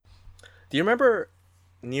Do you remember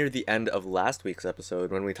near the end of last week's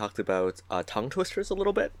episode when we talked about tongue twisters a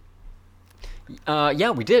little bit?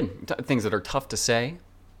 Yeah, we did. Things that are tough to say.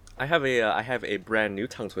 I have a brand new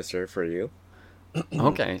tongue twister for you.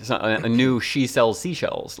 Okay, so a new She Sells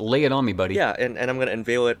Seashells. Lay it on me, buddy. Yeah, and I'm going to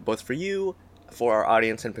unveil it both for you, for our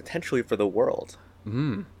audience, and potentially for the world.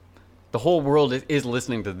 The whole world is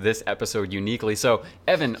listening to this episode uniquely. So,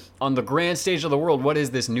 Evan, on the grand stage of the world, what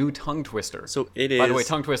is this new tongue twister? So it is... By the way,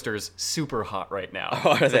 tongue twister's super hot right now.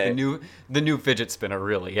 Oh, are they? Like the new fidget spinner,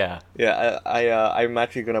 really, yeah. Yeah, I'm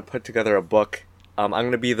actually going to put together a book. I'm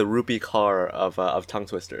going to be the Rupi Kaur of tongue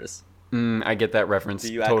twisters. I get that reference.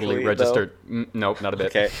 Do you totally actually, registered. Nope, not a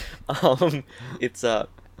bit. Okay. It's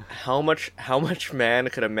how much man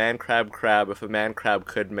could a man crab if a man crab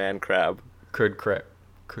could man crab?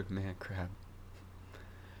 Could man crab.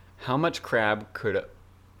 How much crab could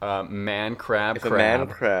a man crab If a man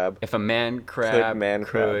crab if a man crab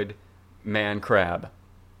could man crab.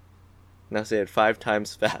 Now say it 5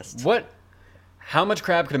 times fast. What? How much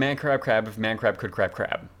crab could a man crab if a man crab could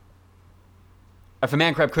crab? If a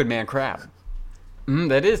man crab could man crab.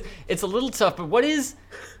 It's a little tough, but what is...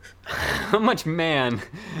 How much man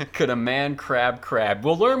could a man crab?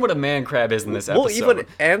 We'll learn what a man crab is in this episode. We'll even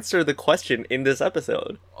answer the question in this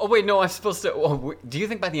episode. Oh, wait, no, I'm supposed to... Oh, do you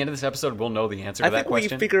think by the end of this episode we'll know the answer to that question? I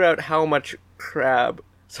think we figure out how much crab...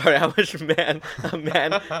 Sorry, how much man a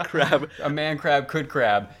man crab... A man crab could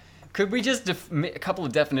crab. Could we just... a couple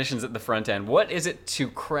of definitions at the front end. What is it to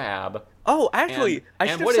crab? Oh, actually, I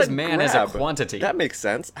should have said what is man grab. as a quantity? That makes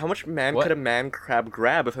sense. How much man could a man crab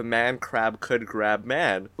grab if a man crab could grab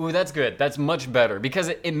man? Ooh, that's good. That's much better because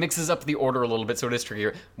it mixes up the order a little bit, so it is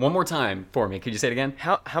trickier. One more time for me. Could you say it again?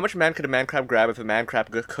 How much man could a man crab grab if a man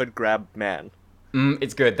crab could grab man?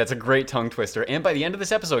 It's good. That's a great tongue twister. And by the end of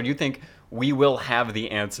this episode, you think we will have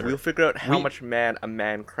the answer. We'll figure out how much man a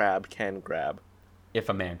man crab can grab. If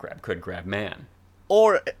a man crab could grab man.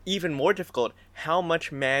 Or, even more difficult, how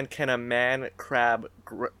much man can a man crab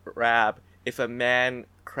grab if a man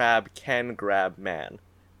crab can grab man?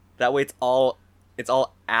 That way it's all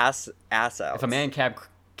ass out. If a man crab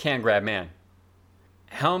can grab man.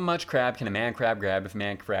 How much crab can a man crab grab if a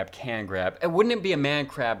man crab can grab? Wouldn't it be a man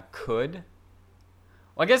crab could?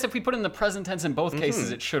 Well, I guess if we put in the present tense in both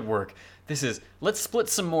cases, it should work. This is, let's split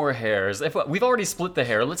some more hairs. We've already split the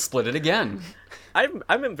hair, let's split it again.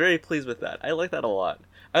 I'm very pleased with that. I like that a lot.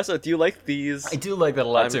 Also, do you like these? I do like that a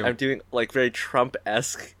lot too. I'm doing like very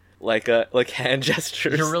Trump-esque, like hand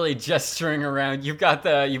gestures. You're really gesturing around. You've got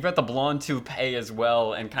the blonde toupee as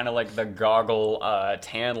well, and kind of like the goggle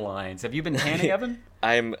tan lines. Have you been tanning, Evan?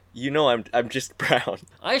 I'm just brown.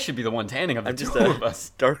 I should be the one tanning of the two of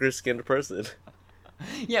us. Darker skinned person.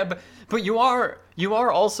 Yeah, but you are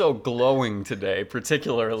also glowing today,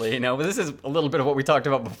 particularly. Now, this is a little bit of what we talked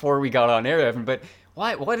about before we got on air, Evan, but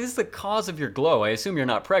what is the cause of your glow? I assume you're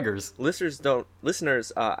not preggers.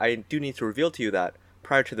 Listeners, I do need to reveal to you that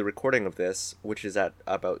prior to the recording of this, which is at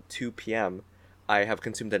about 2 p.m., I have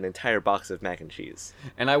consumed an entire box of mac and cheese.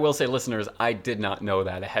 And I will say, listeners, I did not know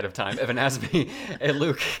that ahead of time. Evan asked me, hey,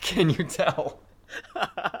 Luke, can you tell?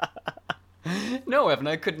 No, Evan,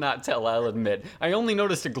 I could not tell, I'll admit. I only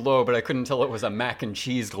noticed a glow, but I couldn't tell it was a mac and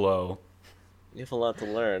cheese glow. You have a lot to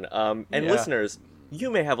learn. Listeners, you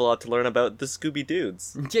may have a lot to learn about the Scooby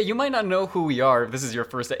Dudes. Yeah, you might not know who we are if this is your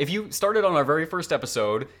first... If you started on our very first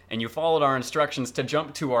episode, and you followed our instructions to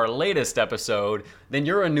jump to our latest episode, then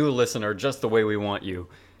you're a new listener just the way we want you.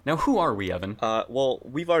 Now, who are we, Evan? Well,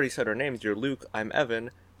 we've already said our names. You're Luke, I'm Evan.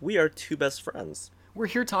 We are 2 best friends. We're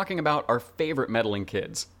here talking about our favorite meddling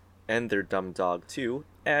kids. And their dumb dog, too.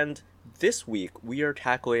 And this week, we are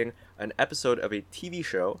tackling an episode of a TV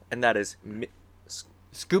show, and that is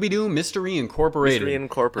Scooby-Doo Mystery Incorporated. Mystery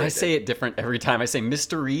Incorporated. I say it different every time. I say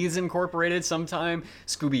Mysteries Incorporated sometime.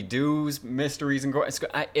 Scooby-Doo's Mysteries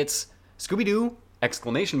Incorporated. It's Scooby-Doo, !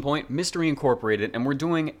 Mystery Incorporated, and we're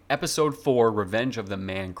doing episode 4, Revenge of the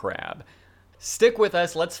Man Crab. Stick with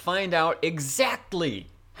us. Let's find out exactly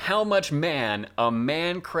how much man a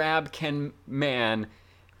man crab can man...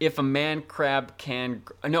 If a man crab can...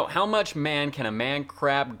 No, how much man can a man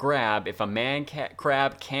crab grab if a man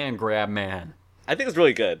crab can grab man? I think it's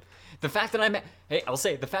really good. The fact that I'm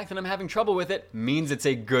having trouble with it means it's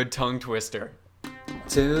a good tongue twister.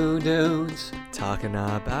 2 dudes talking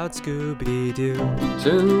about Scooby-Doo.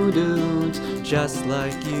 2 dudes just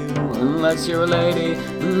like you. Unless you're a lady,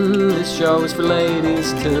 this show is for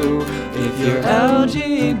ladies too. If you're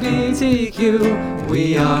LGBTQ,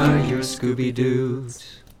 we are your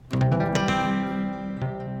Scooby-Doos.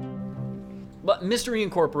 But Mystery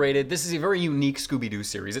Incorporated, this is a very unique Scooby-Doo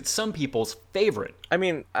series. It's some people's favorite. I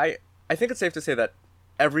mean, I think it's safe to say that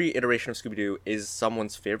every iteration of Scooby-Doo is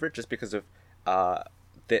someone's favorite just because of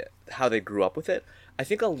how they grew up with it. I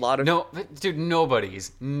think a lot of No, but dude, nobody's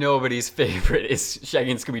favorite is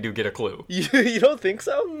Shaggy and Scooby-Doo Get a Clue. you don't think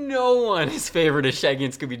so? No one's favorite is Shaggy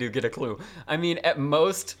and Scooby-Doo Get a Clue. I mean, at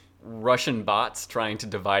most, Russian bots trying to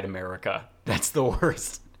divide America. That's the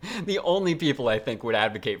worst. The only people I think would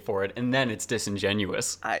advocate for it, and then it's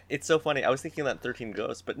disingenuous. It's so funny. I was thinking that 13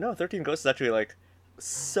 Ghosts, but no, 13 Ghosts is actually like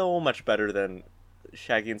so much better than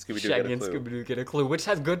Shaggy and Scooby-Doo Get a Clue. Shaggy and Scooby-Doo Get a Clue, which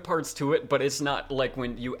has good parts to it, but it's not like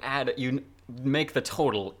when you make the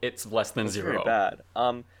total, it's less than zero. Very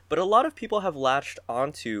bad. But a lot of people have latched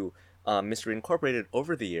onto Mystery Incorporated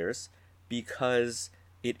over the years because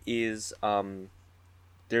it is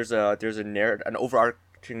there's an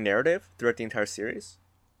overarching narrative throughout the entire series.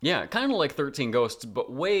 Yeah, kind of like 13 Ghosts,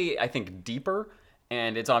 but way, I think, deeper,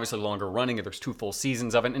 and it's obviously longer running, and there's 2 full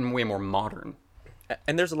seasons of it, and way more modern.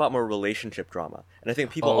 And there's a lot more relationship drama, and I think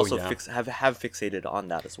people have fixated on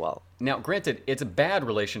that as well. Now, granted, it's a bad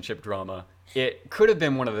relationship drama. It could have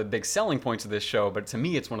been one of the big selling points of this show, but to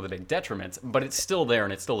me, it's one of the big detriments. But it's still there,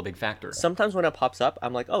 and it's still a big factor. Sometimes when it pops up,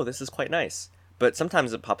 I'm like, oh, this is quite nice. But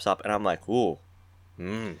sometimes it pops up, and I'm like, ooh,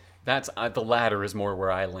 That's the latter is more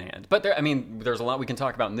where I land. But there's a lot we can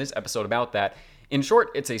talk about in this episode about that. In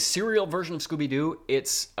short, it's a serial version of Scooby-Doo.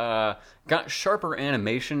 It's got sharper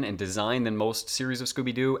animation and design than most series of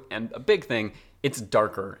Scooby-Doo, and a big thing, it's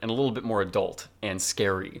darker and a little bit more adult and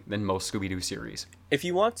scary than most Scooby-Doo series. If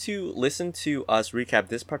you want to listen to us recap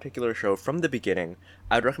this particular show from the beginning,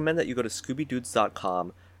 I'd recommend that you go to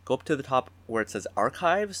ScoobyDudes.com, go up to the top where it says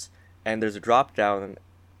Archives, and there's a drop-down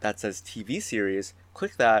that says TV series.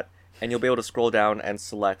 Click that, and you'll be able to scroll down and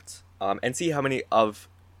select and see how many of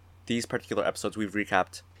these particular episodes we've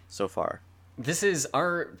recapped so far.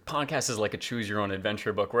 Our podcast is like a choose your own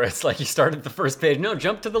adventure book where it's like you start at the first page. No,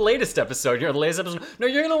 jump to the latest episode. The latest episode. No,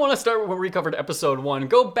 you're going to want to start when we covered episode 1.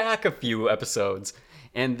 Go back a few episodes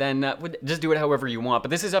and then just do it however you want. But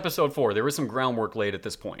this is episode 4. There was some groundwork laid at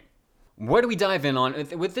this point. Where do we dive in on?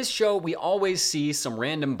 With this show, we always see some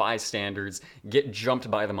random bystanders get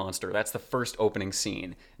jumped by the monster. That's the first opening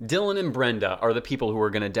scene. Dylan and Brenda are the people who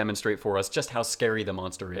are going to demonstrate for us just how scary the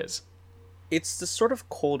monster is. It's the sort of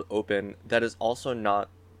cold open that is also not...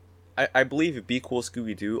 I believe Be Cool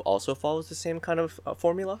Scooby-Doo also follows the same kind of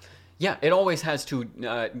formula. Yeah, it always has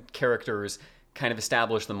 2 characters kind of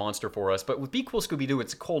establish the monster for us. But with Be Cool Scooby-Doo,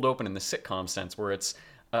 it's a cold open in the sitcom sense, where it's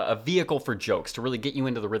a vehicle for jokes to really get you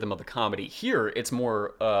into the rhythm of the comedy. Here, it's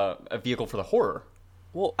more a vehicle for the horror.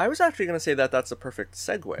 Well, I was actually going to say that that's a perfect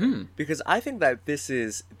segue, because I think that this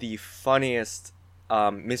is the funniest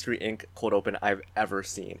Mystery Inc. cold open I've ever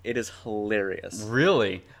seen. It is hilarious.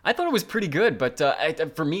 Really? I thought it was pretty good, but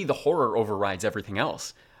for me, the horror overrides everything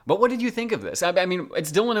else. But what did you think of this? I mean, it's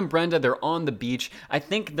Dylan and Brenda. They're on the beach. I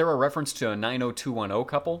think they're a reference to a 90210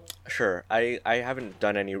 couple. Sure. I haven't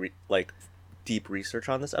done any deep research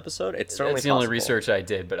on this episode. It's certainly It's the only research I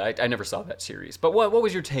did, but I never saw that series. But what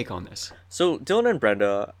was your take on this? So Dylan and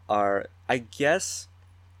Brenda are, I guess,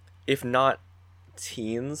 if not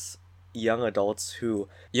teens, young adults who,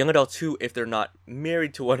 if they're not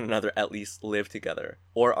married to one another, at least live together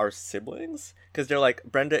or are siblings. Because they're like,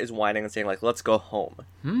 Brenda is whining and saying like, let's go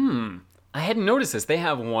home. I hadn't noticed this. They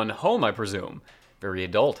have one home, I presume. Very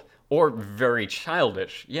adult or very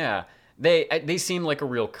childish. Yeah. They seem like a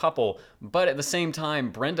real couple, but at the same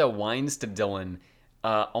time, Brenda whines to Dylan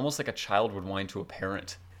almost like a child would whine to a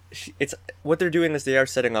parent. It's what they're doing is they are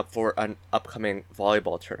setting up for an upcoming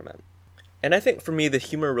volleyball tournament. And I think for me, the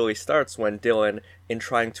humor really starts when Dylan, in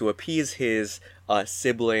trying to appease his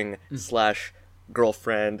sibling slash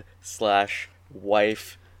girlfriend slash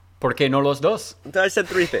wife. ¿Por qué no los dos? I said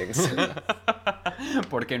 3 things.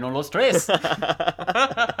 ¿Por qué no los tres?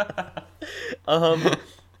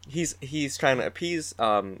 He's trying to appease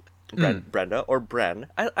Brenda or Bren.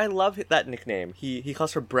 I love that nickname. He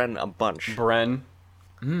calls her Bren a bunch. Bren.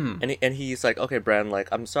 And he's like, okay, Bren, like,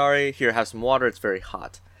 I'm sorry. Here, have some water. It's very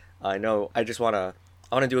hot. I know. I just want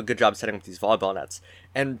to do a good job setting up these volleyball nets.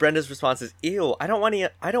 And Brenda's response is, ew, I don't want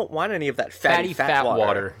any of that fatty fat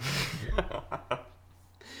water.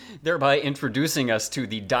 Thereby introducing us to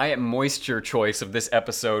the diet moisture choice of this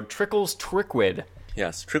episode, Trickles Trickwid.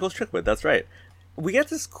 Yes, Trickles Trickwid, that's right. We get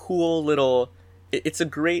this cool little... It's a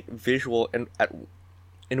great visual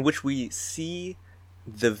in which we see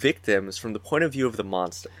the victims from the point of view of the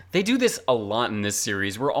monster. They do this a lot in this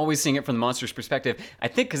series. We're always seeing it from the monster's perspective. I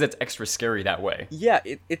think because it's extra scary that way. Yeah,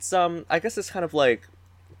 it's I guess it's kind of like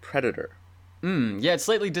Predator. Yeah, it's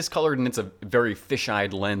slightly discolored and it's a very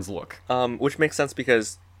fish-eyed lens look. Which makes sense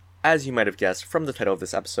because, as you might have guessed from the title of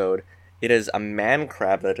this episode, it is a man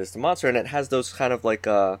crab that is the monster, and it has those kind of like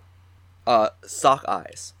sock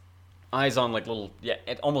eyes. Eyes on like little, yeah,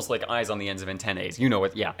 almost like eyes on the ends of antennae. You know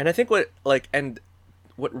it, yeah. And I think what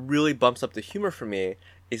really bumps up the humor for me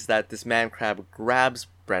is that this man crab grabs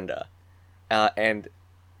Brenda, and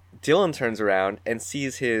Dylan turns around and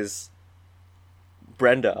sees his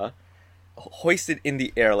Brenda hoisted in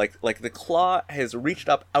the air, like the claw has reached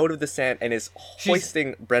up out of the sand and is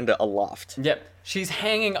hoisting Brenda aloft. Yep, she's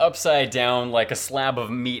hanging upside down like a slab of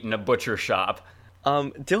meat in a butcher shop.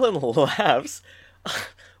 Dylan laughs.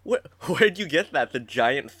 Where'd you get that? The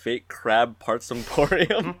giant fake crab parts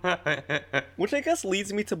emporium? Which I guess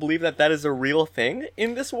leads me to believe that is a real thing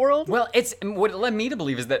in this world. Well, it's what it led me to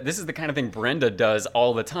believe is that this is the kind of thing Brenda does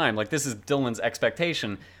all the time. Like, this is Dylan's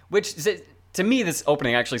expectation, which, to me, this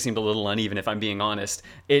opening actually seemed a little uneven, if I'm being honest.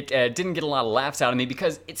 It didn't get a lot of laughs out of me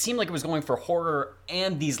because it seemed like it was going for horror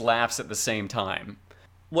and these laughs at the same time.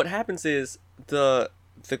 What happens is the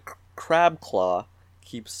crab claw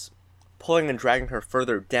keeps pulling and dragging her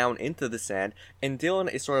further down into the sand, and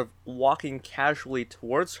Dylan is sort of walking casually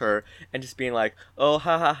towards her and just being like, "Oh,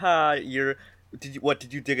 ha ha ha!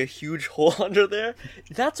 Did you dig a huge hole under there?"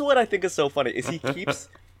 That's what I think is so funny. Is he keeps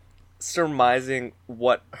surmising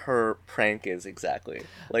what her prank is exactly,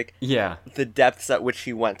 like, yeah, the depths at which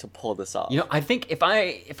he went to pull this off. You know, I think if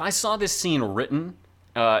I saw this scene written,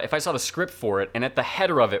 if I saw the script for it, and at the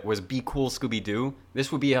header of it was "Be Cool, Scooby-Doo,"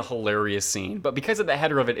 this would be a hilarious scene. But because at the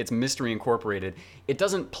header of it, it's Mystery Incorporated, it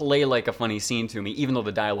doesn't play like a funny scene to me, even though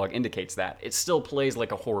the dialogue indicates that. It still plays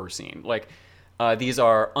like a horror scene. Like, these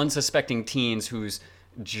are unsuspecting teens whose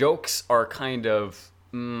jokes are kind of,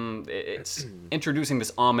 it's introducing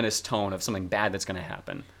this ominous tone of something bad that's going to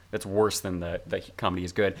happen. That's worse than the comedy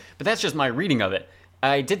is good. But that's just my reading of it.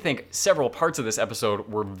 I did think several parts of this episode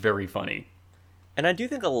were very funny. And I do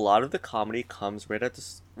think a lot of the comedy comes right at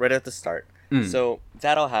the start. So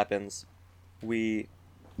that all happens. I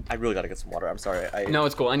really gotta get some water. I'm sorry. No,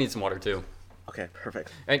 it's cool. I need some water too. Okay,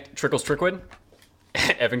 perfect. Hey, Trickles Trickwood.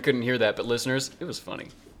 Evan couldn't hear that, but listeners, it was funny.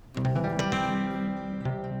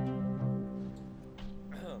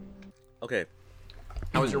 Okay.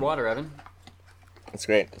 How was your water, Evan? It's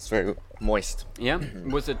great. It's very moist. Yeah?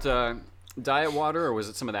 Was it diet water, or was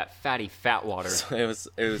it some of that fatty fat water? So it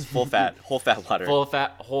was full fat, whole fat water. Full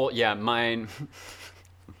fat, yeah, mine.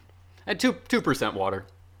 At 2% water.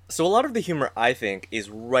 So a lot of the humor, I think, is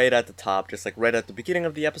right at the top, just like right at the beginning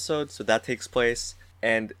of the episode. So that takes place,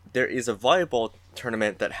 and there is a volleyball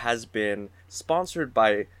tournament that has been sponsored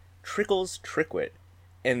by Trickles Trickwit,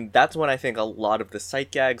 and that's when I think a lot of the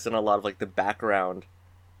sight gags and a lot of like the background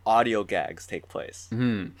audio gags take place.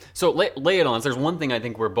 So lay it on us. There's one thing I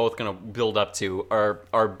think we're both going to build up to,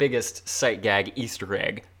 our biggest sight gag Easter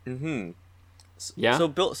egg. Yeah? So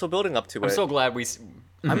building up to it. I'm so glad we...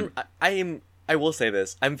 I will say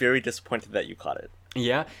this. I'm very disappointed that you caught it.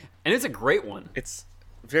 Yeah? And it's a great one. It's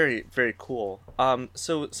very, very cool.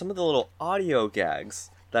 So some of the little audio gags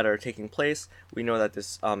that are taking place, we know that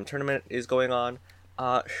this tournament is going on.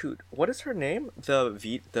 What is her name? The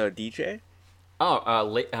DJ?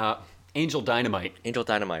 Oh, Angel Dynamite. Angel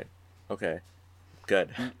Dynamite. Okay. Good.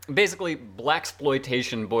 Basically,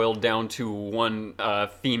 blaxploitation boiled down to one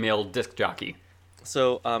female disc jockey.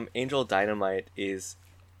 So, Angel Dynamite is,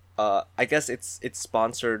 I guess it's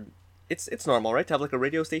sponsored. It's normal, right, to have like a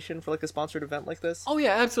radio station for like a sponsored event like this? Oh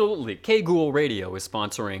yeah, absolutely. K-Ghoul Radio is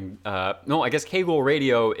sponsoring. No, I guess K-Ghoul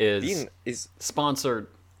Radio is sponsored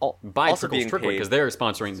by Trickles Trickwit because they're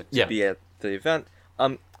sponsoring. To be at the event.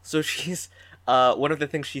 So she's. One of the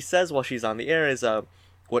things she says while she's on the air is,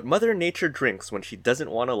 what Mother Nature drinks when she doesn't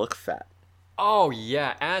want to look fat. Oh,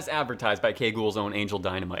 yeah, as advertised by K-Ghoul's own Angel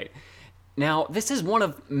Dynamite. Now, this is one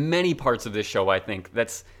of many parts of this show, I think,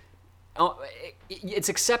 that's... it's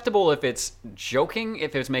acceptable if it's joking,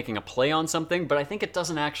 if it's making a play on something, but I think it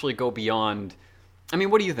doesn't actually go beyond... I mean,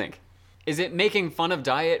 what do you think? Is it making fun of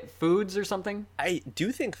diet foods or something? I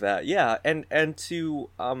do think that, yeah. And to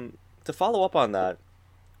follow up on that,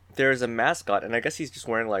 there's a mascot, and I guess he's just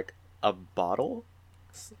wearing, like, a bottle?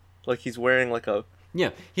 Like, he's wearing, like, a... Yeah,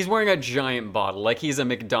 he's wearing a giant bottle, like he's a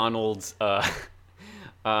McDonald's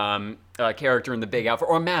character in the big outfit,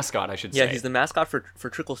 or a mascot, I should say. Yeah, he's the mascot for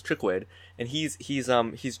Trickles Trickwid, and he's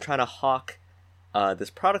trying to hawk this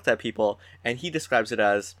product at people, and he describes it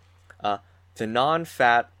as the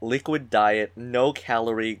non-fat, liquid diet,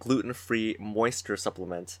 no-calorie, gluten-free moisture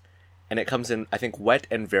supplement. And it comes in, I think, wet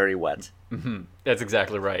and very wet. Mm-hmm. That's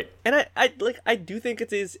exactly right. And I do think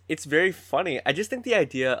it's very funny. I just think the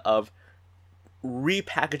idea of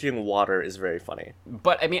repackaging water is very funny.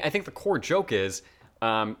 But I mean, I think the core joke is,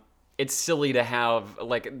 it's silly to have,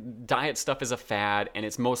 like, diet stuff is a fad, and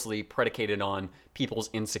it's mostly predicated on people's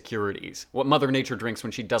insecurities. What Mother Nature drinks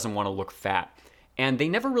when she doesn't want to look fat. And they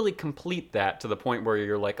never really complete that to the point where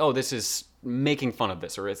you're like, oh, this is making fun of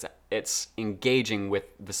this, or it's engaging with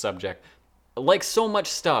the subject. Like so much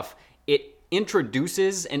stuff, it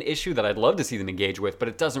introduces an issue that I'd love to see them engage with, but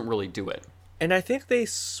it doesn't really do it. And I think they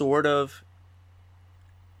sort of,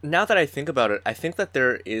 now that I think about it, I think that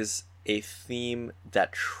there is a theme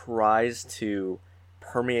that tries to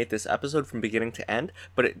permeate this episode from beginning to end,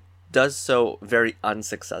 but it does so very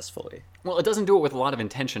unsuccessfully. Well, it doesn't do it with a lot of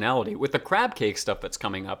intentionality. With the crab cake stuff that's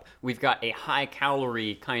coming up, we've got a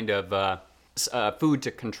high-calorie kind of food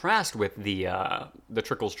to contrast with the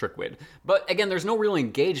Trickles Trickwid. But again, there's no real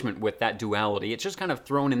engagement with that duality. It's just kind of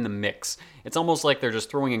thrown in the mix. It's almost like they're just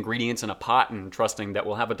throwing ingredients in a pot and trusting that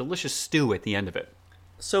we'll have a delicious stew at the end of it.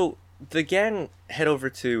 So the gang head over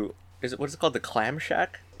to, what is it called, the Clam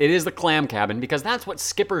Shack? It is the Clam Cabin, because that's what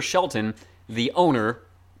Skipper Shelton, the owner,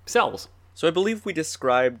 sells. So I believe we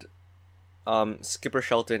described Skipper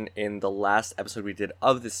Shelton in the last episode we did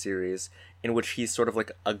of this series, in which he's sort of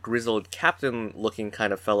like a grizzled captain-looking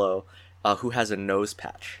kind of fellow who has a nose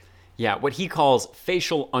patch. Yeah, what he calls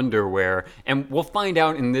facial underwear, and we'll find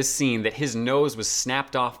out in this scene that his nose was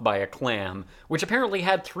snapped off by a clam, which apparently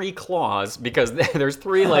had 3 claws, because there's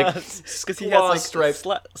 3, like, because he has, like, stripes.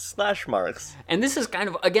 slash marks. And this is kind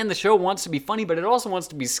of, again, the show wants to be funny, but it also wants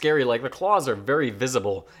to be scary. Like, the claws are very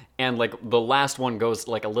visible, and, like, the last one goes,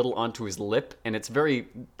 like, a little onto his lip, and it's very,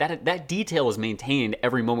 that detail is maintained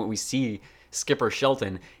every moment we see Skipper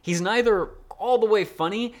Shelton. He's neither all the way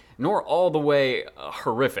funny nor all the way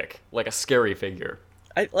horrific, like a scary figure.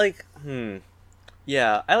 I like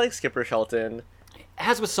Skipper Shelton.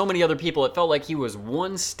 As with so many other people, it felt like he was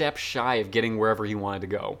one step shy of getting wherever he wanted to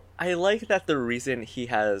go. I like that the reason he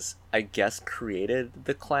has, I guess, created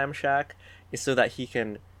the Clam Shack is so that he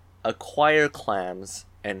can acquire clams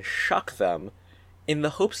and shuck them in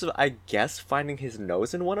the hopes of, I guess, finding his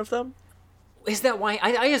nose in one of them. Is that why?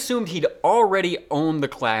 I assumed he'd already owned the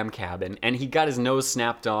Clam Cabin, and he got his nose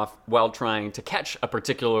snapped off while trying to catch a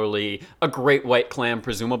great white clam,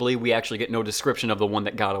 presumably. We actually get no description of the one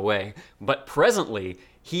that got away. But presently,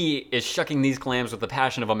 he is shucking these clams with the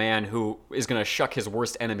passion of a man who is going to shuck his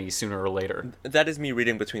worst enemy sooner or later. That is me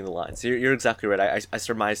reading between the lines. You're exactly right. I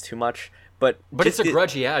surmise too much. But it's a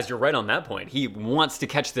grudge he has. You're right on that point. He wants to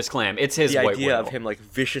catch this clam. It's his white whale. The idea of him, like,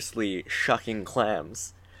 viciously shucking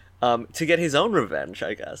clams. To get his own revenge,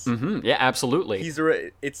 I guess. Mm-hmm. Yeah, absolutely.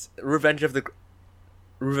 It's revenge of the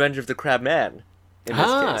crab man. In this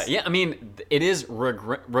case. Yeah. I mean, it is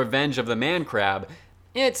revenge of the man crab.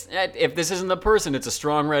 It's if this isn't the person, it's a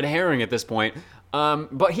strong red herring at this point.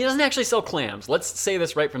 But he doesn't actually sell clams. Let's say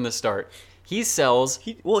this right from the start. He sells.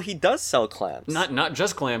 He does sell clams. Not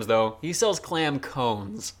just clams though. He sells clam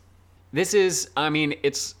cones. This is, I mean,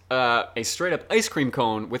 it's a straight-up ice cream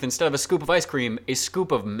cone with, instead of a scoop of ice cream, a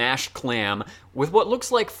scoop of mashed clam with what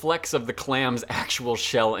looks like flecks of the clam's actual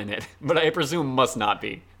shell in it, but I presume must not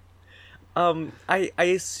be. I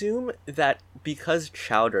assume that because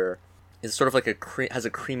chowder is sort of like has a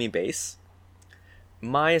creamy base,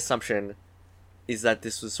 my assumption is that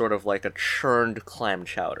this was sort of like a churned clam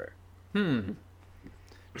chowder.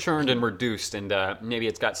 Churned and reduced, and maybe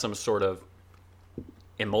it's got some sort of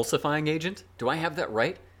emulsifying agent? Do I have that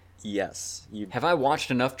right? Yes. Have I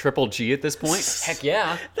watched enough Triple G at this point? Heck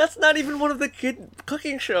yeah. That's not even one of the kid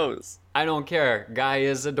cooking shows. I don't care. Guy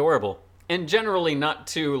is adorable. And generally not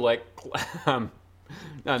too, like... no,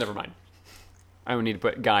 never mind. I don't need to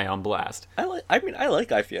put Guy on blast. I like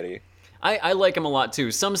Guy Fieri. I like him a lot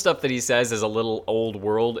too. Some stuff that he says is a little old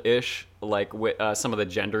world-ish, like with some of the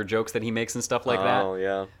gender jokes that he makes and stuff like that. Oh,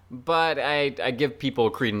 yeah. But I give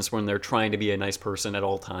people credence when they're trying to be a nice person at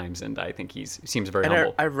all times, and I think he seems very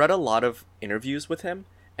humble. I read a lot of interviews with him,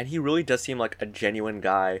 and he really does seem like a genuine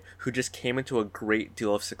guy who just came into a great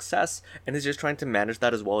deal of success and is just trying to manage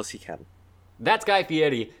that as well as he can. That's Guy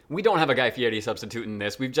Fieri. We don't have a Guy Fieri substitute in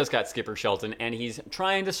this. We've just got Skipper Shelton, and he's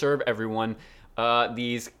trying to serve everyone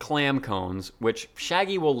these clam cones, which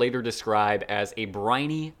Shaggy will later describe as a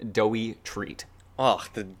briny, doughy treat. Oh,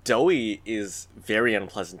 the doughy is very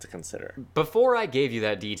unpleasant to consider. Before I gave you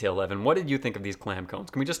that detail, Evan, what did you think of these clam cones?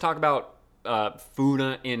 Can we just talk about food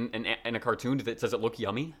in a cartoon? Does it look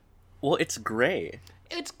yummy? Well, it's gray.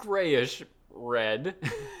 It's grayish red.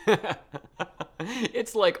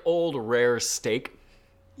 It's like old rare steak.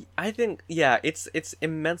 I think, yeah, it's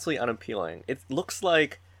immensely unappealing.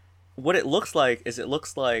 What it looks like is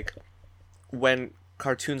when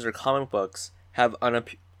cartoons or comic books have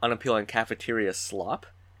unappealing cafeteria slop.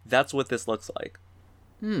 That's what this looks like.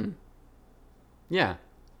 Yeah.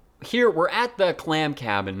 here we're at the clam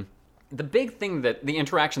cabin. The big thing the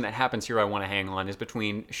interaction that happens here I want to hang on is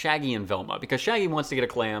between Shaggy and Velma, because Shaggy wants to get a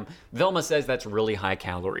clam. Velma says that's really high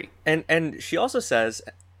calorie. And she also says,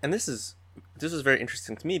 and this is very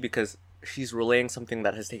interesting to me because she's relaying something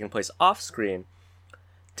that has taken place off screen.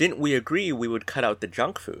 Didn't we agree we would cut out the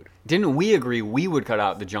junk food? Didn't we agree we would cut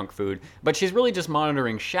out the junk food? But she's really just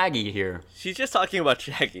monitoring Shaggy here. She's just talking about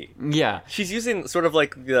Shaggy. Yeah. She's using sort of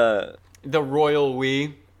like the royal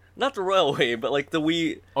we. Not the royal we, but like the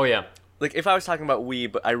we. Oh, yeah. Like, if I was talking about we,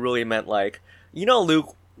 but I really meant, like,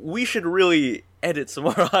 Luke, we should really edit some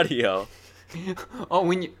more audio.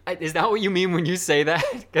 Oh, is that what you mean when you say that?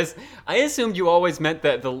 Because I assumed you always meant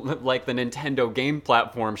that the Nintendo game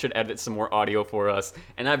platform should edit some more audio for us,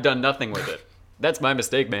 and I've done nothing with it. That's my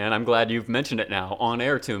mistake, man. I'm glad you've mentioned it now, on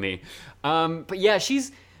air to me. But yeah,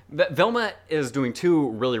 Velma is doing two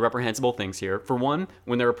really reprehensible things here. For one,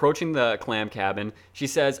 when they're approaching the clam cabin, she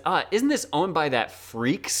says, isn't this owned by that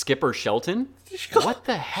freak, Skipper Shelton? What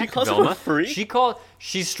the heck, she calls Velma? him a freak?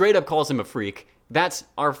 She straight up calls him a freak. That's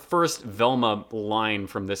our first Velma line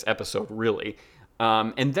from this episode, really.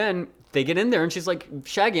 And then they get in there and she's like,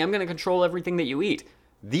 Shaggy, I'm going to control everything that you eat.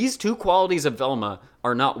 These two qualities of Velma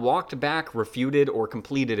are not walked back, refuted, or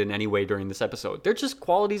completed in any way during this episode. They're just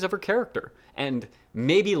qualities of her character. And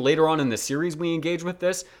maybe later on in the series we engage with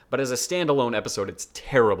this, but as a standalone episode, it's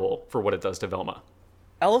terrible for what it does to Velma.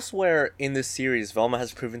 Elsewhere in this series, Velma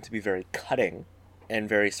has proven to be very cutting and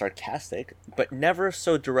very sarcastic, but never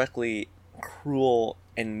so directly cruel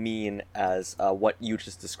and mean as what you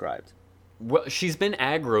just described. Well, she's been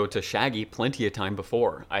aggro to Shaggy plenty of time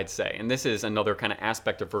before, I'd say, and this is another kind of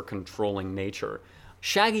aspect of her controlling nature.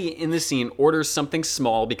 Shaggy, in this scene, orders something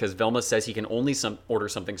small because Velma says he can only order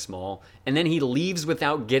something small, and then he leaves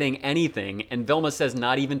without getting anything, and Velma says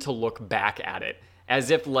not even to look back at it, as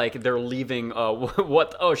if, like, they're leaving,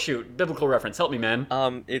 what? Oh, shoot, biblical reference, help me, man.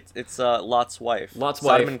 It's Lot's wife. Lot's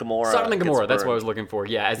wife. Sodom and Gomorrah. Sodom and Gomorrah, that's what I was looking for,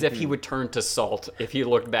 yeah, as if he would turn to salt if he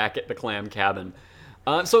looked back at the clam cabin.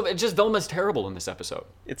 So it just Velma's terrible in this episode.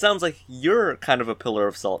 It sounds like you're kind of a pillar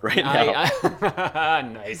of salt right now.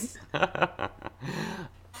 Nice.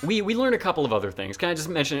 We learned a couple of other things. Can I just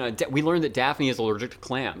mention, we learned that Daphne is allergic to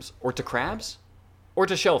clams, or to crabs, or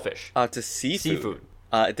to shellfish. To seafood.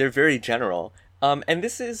 They're very general. And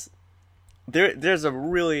this is... There's a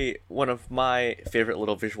really... One of my favorite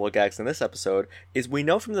little visual gags in this episode is we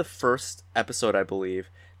know from the first episode, I believe,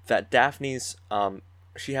 that Daphne's...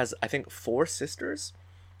 she has, I think, 4 sisters,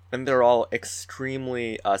 and they're all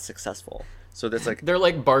extremely successful. So there's like... They're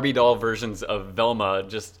like Barbie doll versions of Velma,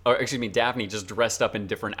 Daphne, just dressed up in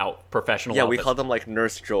different professional outfits. Yeah, we call them like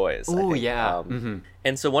Nurse Joys. Oh, yeah.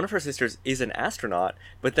 And so one of her sisters is an astronaut,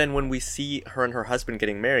 but then when we see her and her husband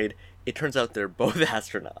getting married, it turns out they're both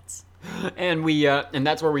astronauts. And and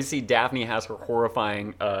that's where we see Daphne has her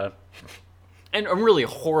horrifying, and a really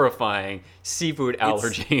horrifying seafood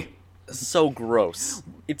allergy. So gross.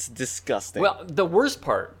 It's disgusting. Well, the worst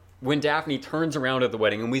part, when Daphne turns around at the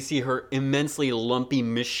wedding and we see her immensely lumpy,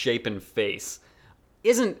 misshapen face,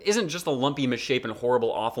 isn't just the lumpy, misshapen,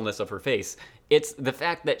 horrible awfulness of her face. It's the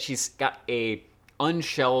fact that she's got a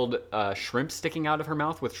unshelled shrimp sticking out of her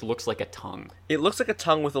mouth, which looks like a tongue. It looks like a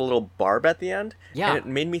tongue with a little barb at the end. Yeah. And it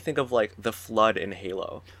made me think of, like, the Flood in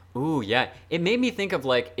Halo. Ooh, yeah. It made me think of,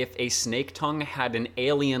 like, if a snake tongue had an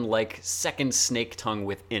alien-like second snake tongue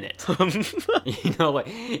within it. Like,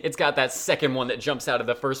 it's got that second one that jumps out of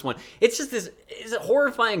the first one. It's just it's a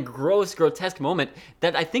horrifying, gross, grotesque moment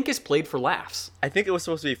that I think is played for laughs. I think it was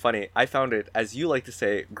supposed to be funny. I found it, as you like to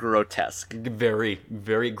say, grotesque. Very,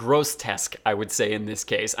 very gross-tesque, I would say in this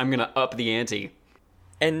case. I'm gonna up the ante.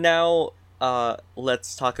 And now,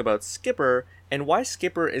 let's talk about Skipper, and why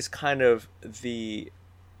Skipper is kind of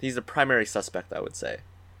he's the primary suspect, I would say.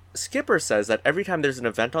 Skipper says that every time there's an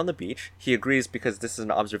event on the beach, he agrees because this is an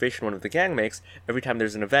observation one of the gang makes, every time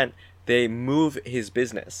there's an event, they move his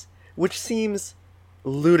business, which seems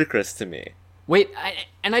ludicrous to me. Wait,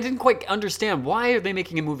 I didn't quite understand. Why are they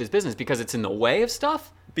making him move his business? Because it's in the way of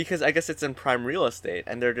stuff? Because I guess it's in prime real estate,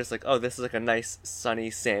 and they're just like, oh, this is like a nice, sunny,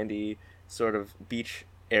 sandy sort of beach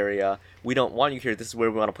area. We don't want you here. This is where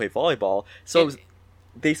we want to play volleyball. So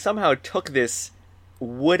they somehow took this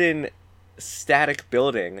wooden static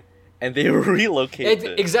building and they relocated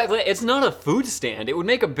it. Exactly. It's not a food stand. It would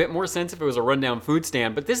make a bit more sense if it was a rundown food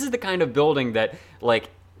stand, but this is the kind of building that, like,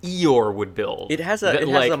 Eeyore would build. It has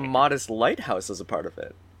a modest lighthouse as a part of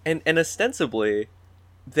it. And ostensibly,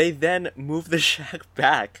 they then move the shack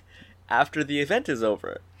back after the event is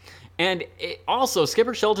over. And also,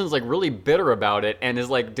 Skipper Shelton's, like, really bitter about it and is,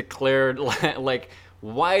 like, declared, like,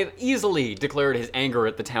 easily declared his anger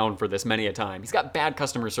at the town for this many a time. He's got bad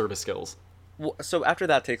customer service skills. So after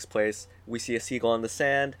that takes place, we see a seagull in the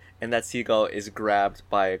sand, and that seagull is grabbed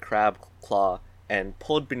by a crab claw and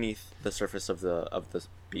pulled beneath the surface of the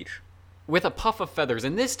beach. With a puff of feathers.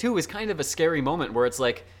 And this, too, is kind of a scary moment where it's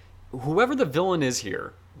like, whoever the villain is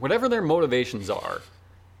here, whatever their motivations are,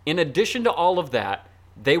 in addition to all of that,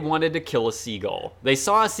 they wanted to kill a seagull. They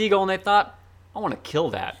saw a seagull and they thought, I want to kill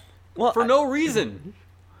that. Well, for no reason.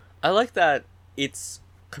 I like that it's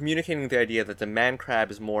communicating the idea that the man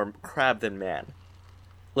crab is more crab than man.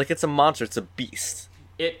 Like, it's a monster, it's a beast.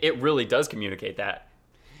 It really does communicate that.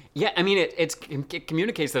 Yeah, I mean, it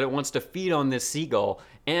communicates that it wants to feed on this seagull,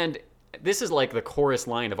 and this is like the chorus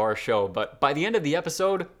line of our show, but by the end of the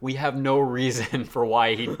episode, we have no reason for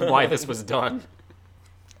why this was done.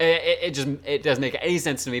 It doesn't make any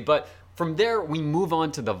sense to me, but from there, we move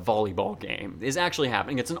on to the volleyball game. It's actually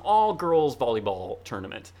happening. It's an all-girls volleyball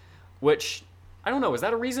tournament, which, I don't know, is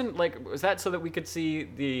that a reason? Like, was that so that we could see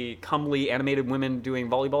the comely animated women doing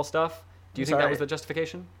volleyball stuff? Do you think that was the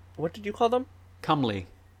justification? What did you call them? Comely.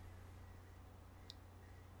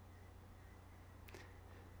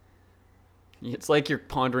 It's like you're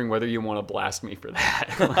pondering whether you want to blast me for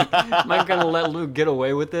that. Like, am I going to let Luke get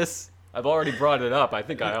away with this? I've already brought it up. I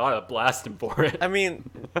think I ought to blast him for it. I mean,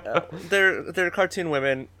 they're cartoon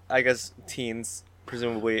women, I guess teens,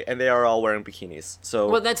 presumably, and they are all wearing bikinis. So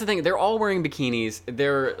well, that's the thing. They're all wearing bikinis.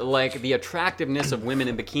 They're like, the attractiveness of women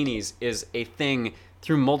in bikinis is a thing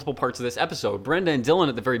through multiple parts of this episode. Brenda and Dylan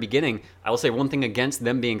at the very beginning, I will say one thing against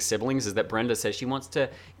them being siblings is that Brenda says she wants to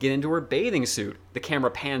get into her bathing suit. The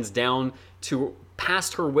camera pans down to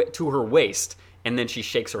past her to her waist, and then she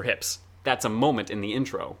shakes her hips. That's a moment in the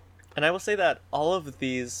intro. And I will say that all of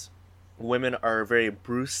these women are very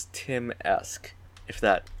Bruce Timm-esque, if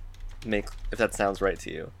that sounds right to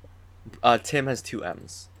you. Tim has 2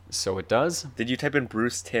 M's. So it does. Did you type in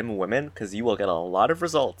Bruce Timm women? Because you will get a lot of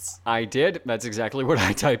results. I did. That's exactly what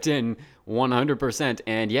I typed in, 100%.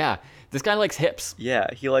 And yeah, this guy likes hips. Yeah,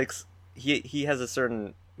 he has a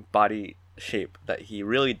certain body shape that he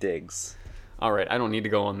really digs. All right, I don't need to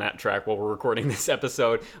go on that track while we're recording this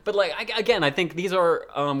episode. But again, I think these are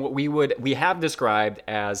what we have described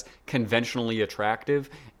as conventionally attractive.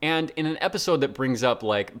 And in an episode that brings up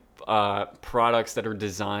products that are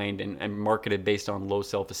designed and marketed based on low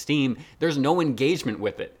self-esteem, there's no engagement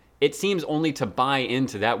with it. It seems only to buy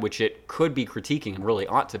into that which it could be critiquing and really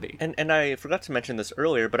ought to be. And I forgot to mention this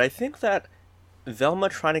earlier, but I think that Velma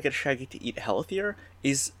trying to get Shaggy to eat healthier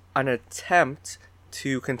is an attempt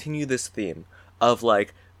to continue this theme of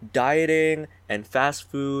dieting and fast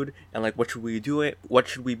food and what should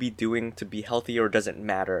we be doing to be healthy, or does it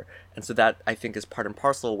matter? And so that, I think, is part and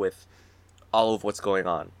parcel with all of what's going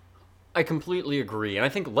on. I completely agree, and I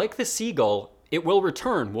think like the seagull, it will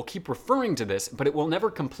return. We'll keep referring to this, but it will never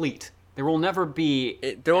complete. There will never be...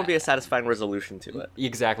 there won't be a satisfying resolution to it.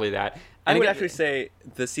 Exactly that. I would actually say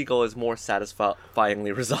the seagull is more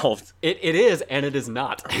satisfyingly resolved. It is, and it is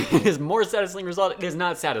not. It is more satisfyingly resolved. It is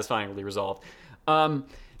not satisfyingly resolved.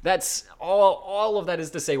 That's all of that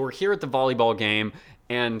is to say we're here at the volleyball game,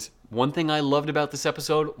 and one thing I loved about this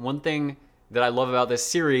episode, one thing that I love about this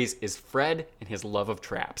series is Fred and his love of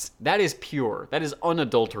traps. That is pure. That is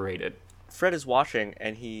unadulterated. Fred is watching,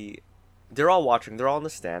 and they're all watching. They're all in the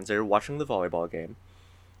stands. They're watching the volleyball game.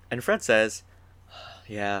 And Fred says,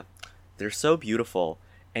 yeah, they're so beautiful.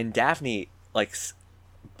 And Daphne,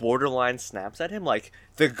 borderline snaps at him,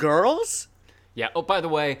 the girls? Yeah. Oh, by the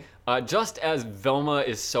way, just as Velma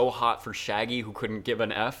is so hot for Shaggy, who couldn't give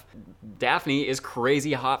an F, Daphne is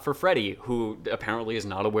crazy hot for Freddy, who apparently is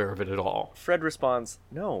not aware of it at all. Fred responds,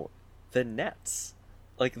 no, the nets.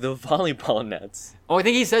 The volleyball nets. Oh, I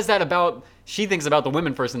think he says that she thinks about the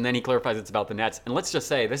women first, and then he clarifies it's about the nets. And let's just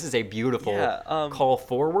say, this is a beautiful call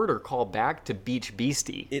forward or call back to Beach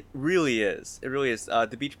Beastie. It really is. It really is.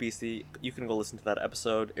 The Beach Beastie, you can go listen to that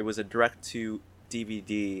episode. It was a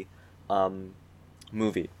direct-to-DVD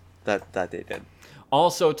movie that they did.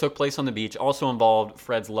 Also took place on the beach, also involved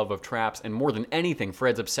Fred's love of traps, and more than anything,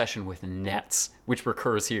 Fred's obsession with nets, which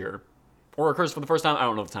recurs here. Or occurs for the first time, I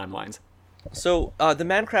don't know the timelines. So, the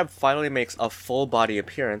man crab finally makes a full body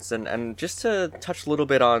appearance, and just to touch a little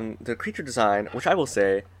bit on the creature design, which I will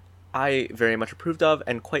say I very much approved of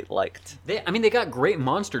and quite liked. They got great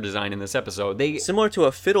monster design in this episode. Similar to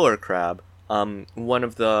a fiddler crab, one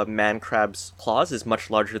of the man crab's claws is much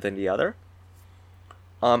larger than the other.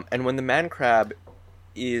 And when the man crab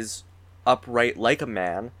is upright like a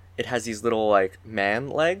man, it has these little, man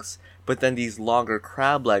legs, but then these longer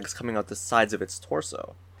crab legs coming out the sides of its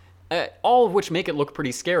torso. all of which make it look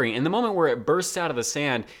pretty scary. And the moment where it bursts out of the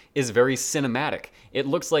sand is very cinematic. It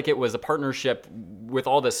looks like it was a partnership with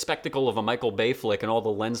all the spectacle of a Michael Bay flick and all the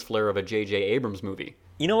lens flare of a J.J. Abrams movie.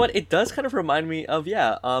 You know what? It does kind of remind me of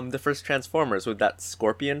the first Transformers with that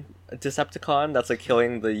Scorpion Decepticon that's like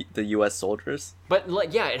killing the U.S. soldiers.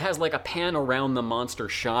 But yeah, it has like a pan around the monster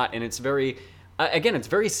shot, and it's very, again, it's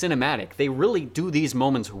very cinematic. They really do these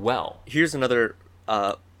moments well. Here's another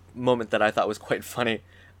moment that I thought was quite funny.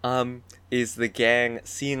 Is the gang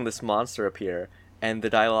seeing this monster appear, and the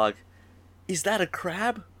dialogue, "Is that a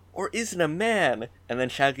crab? Or is it a man?" And then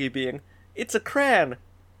Shaggy being, "It's a cran!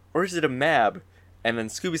 Or is it a mab?" And then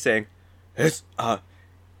Scooby saying, "It's, what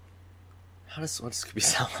does Scooby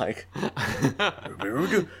sound like?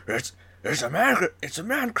 It's a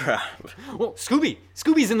man crab." Well,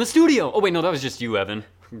 Scooby's in the studio! Oh wait, no, that was just you, Evan.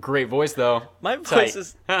 Great voice, though. My voice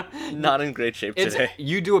is not in great shape today.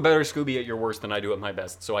 You do a better Scooby at your worst than I do at my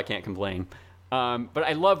best, so I can't complain. But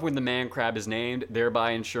I love when the man crab is named,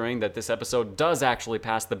 thereby ensuring that this episode does actually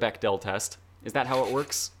pass the Bechdel test. Is that how it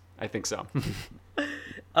works? I think so.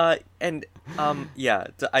 Again,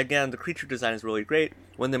 the creature design is really great.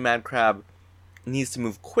 When the man crab needs to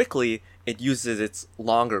move quickly, it uses its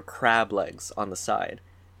longer crab legs on the side.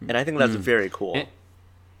 And I think that's very cool.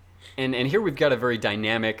 And here we've got a very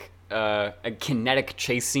dynamic, a kinetic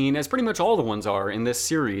chase scene, as pretty much all the ones are in this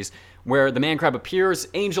series, where the man crab appears,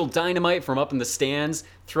 Angel Dynamite from up in the stands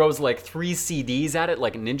throws like 3 CDs at it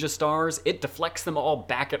like ninja stars. It deflects them all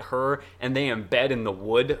back at her, and they embed in the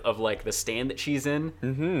wood of like the stand that she's in.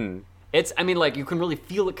 Mm-hmm. You can really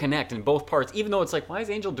feel it connect in both parts, even though it's like, why is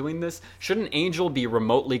Angel doing this? Shouldn't Angel be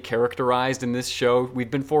remotely characterized in this show? We've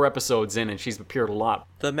been 4 episodes in, and she's appeared a lot.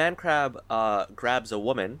 The man crab grabs a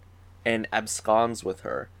woman and absconds with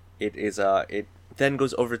her. It then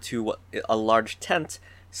goes over to a large tent,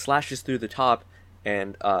 slashes through the top,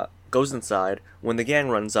 and goes inside. When the gang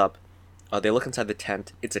runs up, they look inside the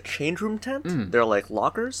tent. It's a change room tent. They're like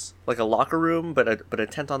lockers, like a locker room, but a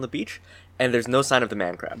tent on the beach. And there's no sign of the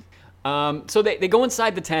man crab. So they go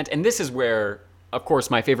inside the tent, and this is where, of course,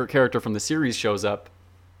 my favorite character from the series shows up,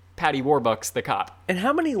 Patty Warbucks, the cop. And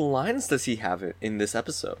how many lines does he have in this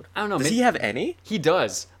episode? I don't know. Does he have any? He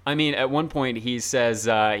does. I mean, at one point he says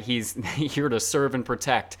he's here to serve and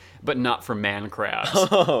protect, but not for man crabs.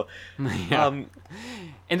 Oh. Yeah.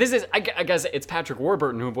 And this is, I guess it's Patrick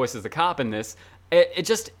Warburton who voices the cop in this.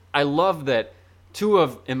 I love that 2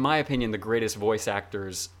 of, in my opinion, the greatest voice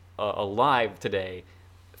actors alive today,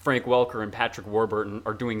 Frank Welker and Patrick Warburton,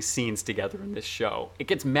 are doing scenes together in this show. It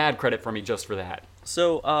gets mad credit from me just for that.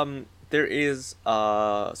 So, there is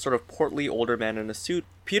a sort of portly older man in a suit.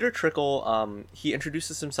 Peter Trickle, he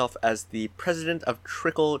introduces himself as the president of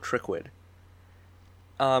Trickle Trickwood.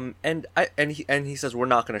 And he says, we're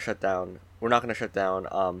not going to shut down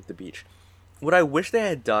the beach. What I wish they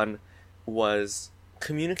had done was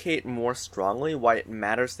communicate more strongly why it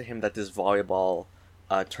matters to him that this volleyball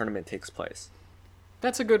tournament takes place.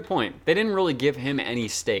 That's a good point. They didn't really give him any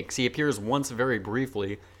stakes. He appears once very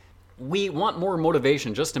briefly. We want more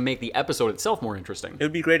motivation just to make the episode itself more interesting. It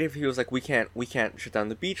would be great if he was like, we can't shut down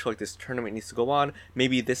the beach, like this tournament needs to go on.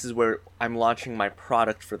 Maybe this is where I'm launching my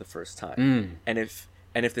product for the first time. And if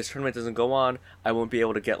this tournament doesn't go on, I won't be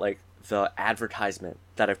able to get like the advertisement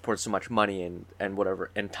that I've poured so much money and whatever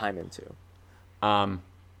and time into.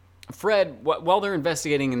 Fred, while they're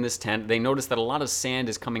investigating in this tent, they notice that a lot of sand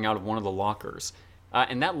is coming out of one of the lockers.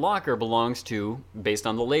 And that locker belongs to, based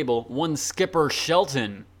on the label, one Skipper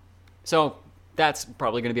Shelton. So that's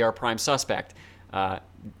probably going to be our prime suspect.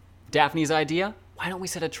 Daphne's idea? Why don't we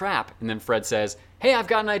set a trap? And then Fred says, hey, I've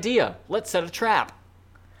got an idea. Let's set a trap.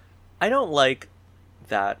 I don't like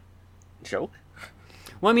that joke.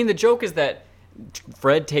 Well, I mean, the joke is that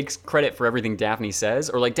Fred takes credit for everything Daphne says,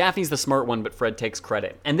 or like Daphne's the smart one, but Fred takes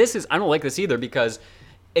credit. And I don't like this either because,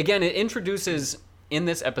 again, it introduces in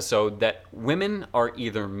this episode that women are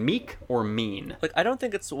either meek or mean. Like, I don't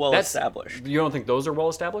think it's well established. You don't think those are well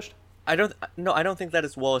established? I don't think that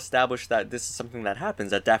it's well established that this is something that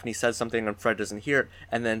happens, that Daphne says something and Fred doesn't hear it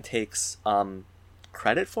and then takes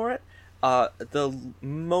credit for it. The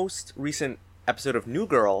most recent episode of New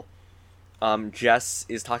Girl, Jess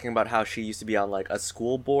is talking about how she used to be on like a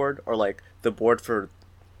school board, or like the board for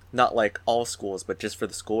not like all schools, but just for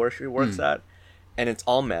the school where she works at, and it's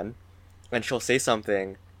all men, and she'll say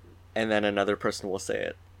something and then another person will say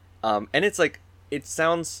it. And it's like, it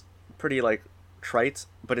sounds pretty like trite,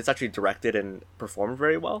 but it's actually directed and performed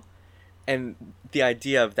very well. And the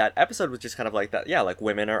idea of that episode was just kind of like that, yeah, like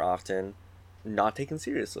women are often not taken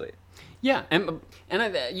seriously. Yeah, and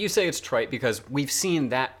you say it's trite because we've seen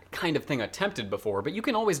that kind of thing attempted before, but you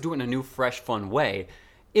can always do it in a new, fresh, fun way.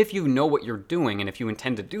 if you know what you're doing and if you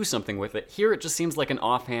intend to do something with it. Here it just seems like an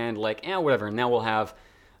offhand, like, whatever, now we'll have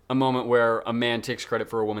a moment where a man takes credit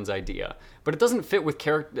for a woman's idea. But it doesn't fit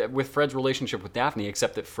with Fred's relationship with Daphne,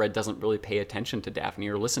 except that Fred doesn't really pay attention to Daphne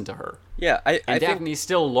or listen to her. Yeah, I think Daphne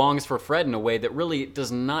still longs for Fred in a way that really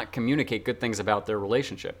does not communicate good things about their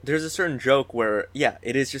relationship. there's a certain joke where, yeah,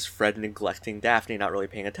 it is just Fred neglecting Daphne, not really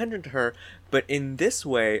paying attention to her, but in this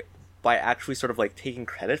way, by actually sort of like taking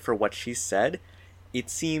credit for what she said, it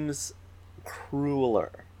seems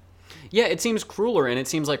crueler. Yeah, it seems crueler, and it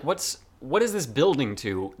seems like what is this building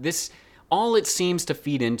to? All it seems to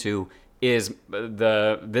feed into is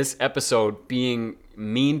this episode being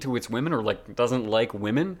mean to its women, or like doesn't like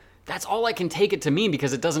women. That's all I can take it to mean,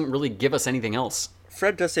 because it doesn't really give us anything else.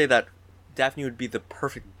 Fred does say that Daphne would be the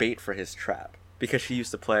perfect bait for his trap because she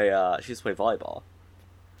used to play volleyball.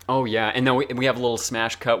 Oh yeah, and then we have a little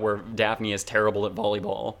smash cut where Daphne is terrible at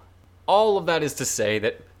volleyball. All of that is to say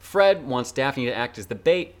that Fred wants Daphne to act as the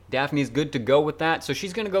bait. Daphne's good to go with that, so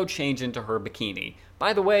she's going to go change into her bikini.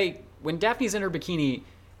 By the way, when Daphne's in her bikini,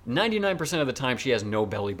 99% of the time she has no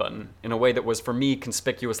belly button, in a way that was, for me,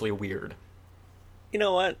 conspicuously weird. You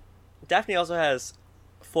know what? Daphne also has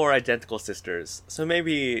 4 identical sisters, so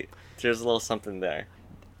maybe there's a little something there.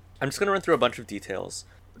 I'm just going to run through a bunch of details.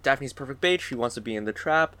 Daphne's perfect bait. She wants to be in the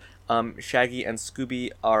trap. Shaggy and Scooby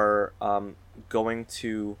are going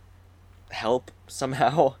to help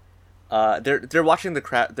somehow. They're watching the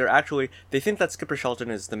crab. They think that Skipper Shelton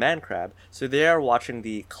is the man crab, so they are watching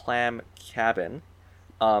the clam cabin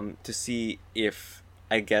to see if,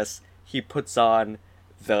 I guess, he puts on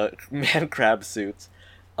the man crab suit.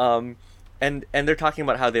 And they're talking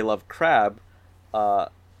about how they love crab,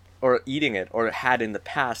 or eating it, or had in the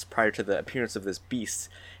past prior to the appearance of this beast.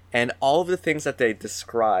 And all of the things that they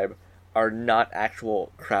describe are not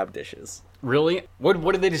actual crab dishes. Really?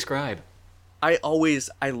 What did they describe? I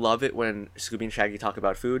love it when Scooby and Shaggy talk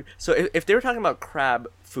about food. So if they were talking about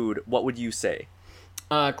crab food, what would you say?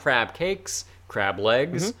 Crab cakes, crab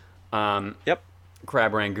legs, Yep.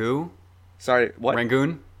 crab rangoon. Sorry, what?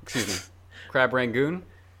 Rangoon? Excuse me. Crab rangoon.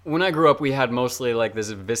 When I grew up, we had mostly like this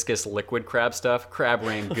viscous liquid crab stuff. Crab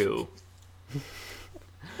rangoon.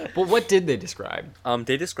 But what did they describe?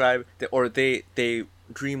 They describe, they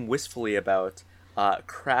dream wistfully about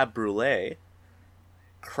crab brulee,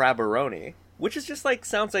 crabberoni, which is just like,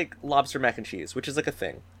 sounds like lobster mac and cheese, which is like a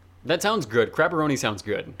thing. That sounds good. Crabberoni sounds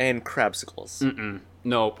good. And crabsicles.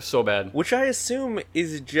 Nope, so bad. Which I assume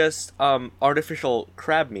is just artificial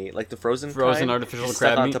crab meat, like the frozen kind, artificial just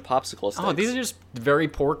crab stuck meat. onto popsicle sticks. Oh, these are just very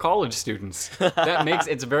poor college students. That makes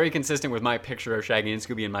it's very consistent with my picture of Shaggy and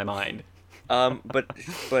Scooby in my mind. But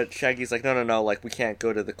Shaggy's like, no, like, we can't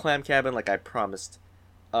go to the clam cabin like I promised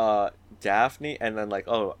Daphne, and then like,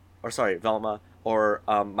 Velma, or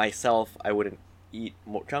myself, I wouldn't eat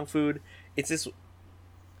more junk food. It's this,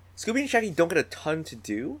 Scooby and Shaggy don't get a ton to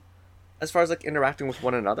do as far as like interacting with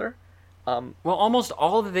one another. Well, almost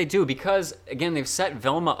all that they do, because, again, they've set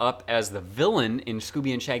Velma up as the villain in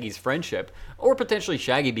Scooby and Shaggy's friendship, or potentially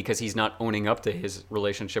Shaggy because he's not owning up to his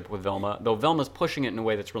relationship with Velma, though Velma's pushing it in a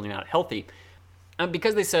way that's really not healthy. And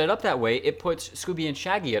because they set it up that way, it puts Scooby and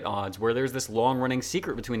Shaggy at odds, where there's this long-running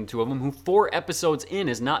secret between the two of them, who 4 episodes in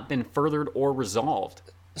has not been furthered or resolved.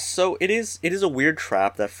 So it is a weird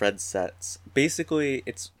trap that Fred sets. Basically,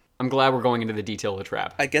 it's, I'm glad we're going into the detail of the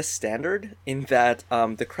trap. I guess, standard, in that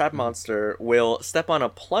the crab monster will step on a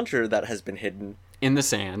plunger that has been hidden In the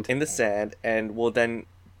sand. and will then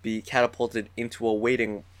be catapulted into a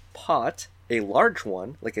waiting pot, a large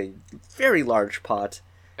one, like a very large pot,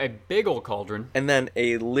 A big old cauldron. and then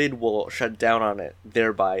a lid will shut down on it,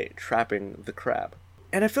 thereby trapping the crab.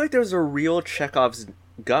 And I feel like there's a real Chekhov's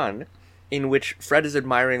gun in which Fred is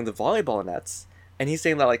admiring the volleyball nets, and he's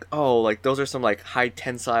saying that, like, those are some, like, high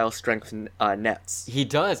tensile strength nets. He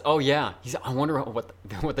does. Oh, yeah. I wonder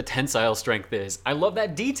what the tensile strength is. I love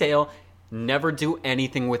that detail. Never do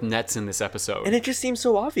anything with nets in this episode. And it just seems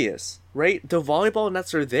so obvious, right? The volleyball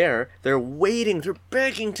nets are there. They're waiting. They're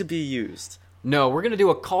begging to be used. No, we're going to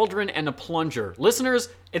do a cauldron and a plunger. Listeners,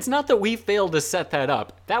 it's not that we failed to set that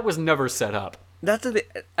up. That was never set up.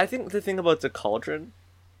 I think the thing about the cauldron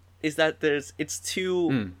is that it's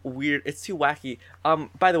too weird, it's too wacky.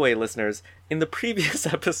 By the way, listeners, in the previous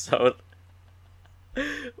episode,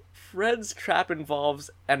 Fred's trap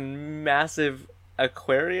involves a massive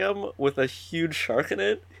aquarium with a huge shark in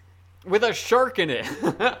it. With a shark in it.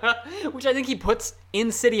 Which I think he puts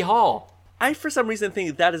in City Hall. I, for some reason,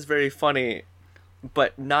 think that is very funny,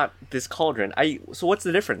 but not this cauldron. So what's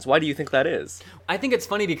the difference? Why do you think that is? I think it's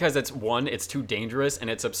funny because it's too dangerous,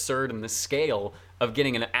 and it's absurd in the scale of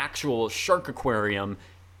getting an actual shark aquarium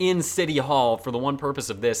in City Hall for the one purpose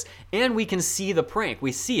of this, and we can see the prank.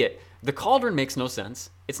 We see it. The cauldron makes no sense.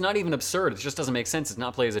 It's not even absurd. It just doesn't make sense. It's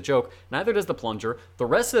not played as a joke. Neither does the plunger. The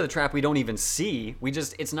rest of the trap we don't even see.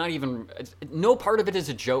 It's not even, no part of it is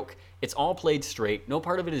a joke. It's all played straight. No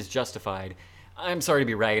part of it is justified. I'm sorry to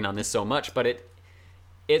be ragging on this so much, but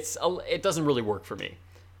it doesn't really work for me.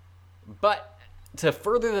 But to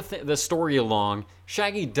further the story along,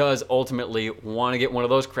 Shaggy does ultimately want to get one of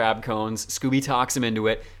those crab cones. Scooby talks him into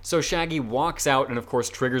it. So Shaggy walks out and, of course,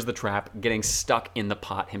 triggers the trap, getting stuck in the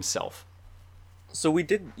pot himself. So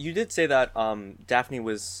you did say that Daphne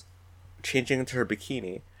was changing into her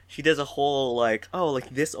bikini. She does a whole, like, oh, like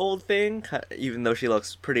this old thing, even though she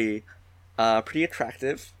looks pretty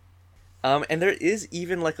attractive. And there is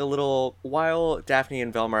even, like, a little, while Daphne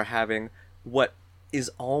and Velma are having what is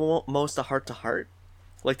almost a heart-to-heart,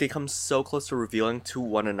 like, they come so close to revealing to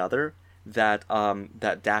one another that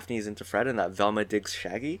that Daphne is into Fred and that Velma digs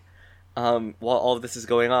Shaggy. While all of this is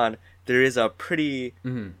going on, there is a pretty,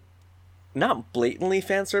 not blatantly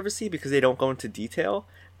fan servicey because they don't go into detail,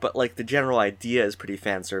 but, like, the general idea is pretty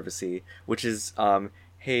fan servicey, which is,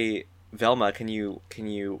 hey, Velma, can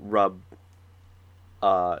you rub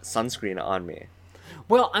sunscreen on me?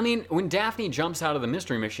 Well, I mean, when Daphne jumps out of the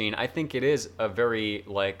Mystery Machine, I think it is a very,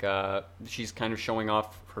 like, she's kind of showing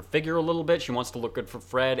off her figure a little bit. She wants to look good for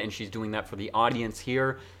Fred, and she's doing that for the audience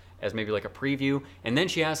here as maybe, like, a preview. And then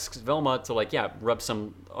she asks Velma to, like, rub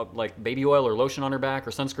some, like, baby oil or lotion on her back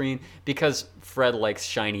or sunscreen because Fred likes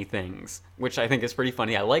shiny things, which I think is pretty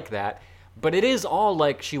funny. I like that. But it is all,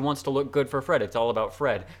 like, she wants to look good for Fred. It's all about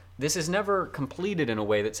Fred. This is never completed in a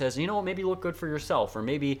way that says, you know what, maybe look good for yourself, or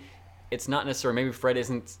maybe it's not necessary. Maybe Fred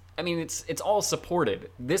isn't. I mean, it's all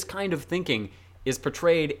supported. This kind of thinking is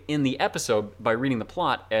portrayed in the episode by reading the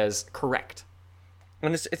plot as correct.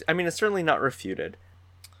 And it's certainly not refuted.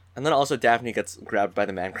 And then also Daphne gets grabbed by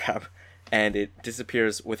the man crab, and it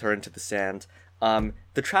disappears with her into the sand.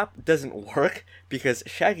 The trap doesn't work because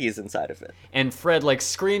Shaggy is inside of it. And Fred, like,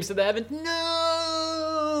 screams to the heavens,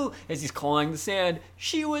 "No!" as he's clawing the sand.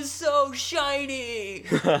 She was so shiny!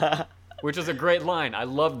 Which is a great line. I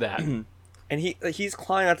love that. And he's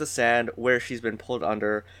clawing at the sand where she's been pulled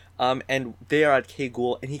under. And they are at K.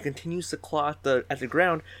 Ghoul, and he continues to claw at the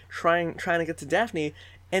ground, trying to get to Daphne.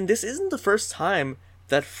 And this isn't the first time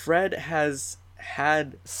that Fred has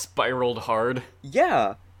had spiraled hard.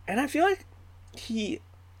 Yeah, and I feel like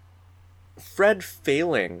Fred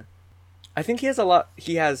failing. I think he has a lot.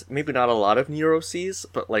 He has maybe not a lot of neuroses,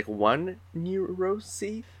 but like one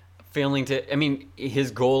neurosis. Failing to, I mean,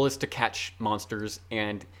 his goal is to catch monsters,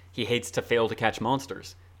 and he hates to fail to catch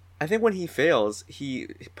monsters. I think when he fails, he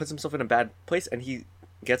puts himself in a bad place, and he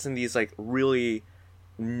gets in these, like, really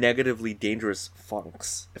negatively dangerous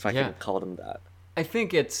funks, if I can call them that. I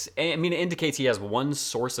think it indicates he has one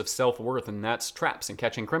source of self-worth, and that's traps and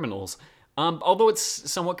catching criminals. Although it's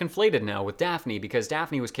somewhat conflated now with Daphne, because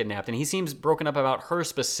Daphne was kidnapped, and he seems broken up about her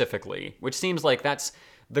specifically, which seems like that's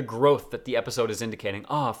the growth that the episode is indicating.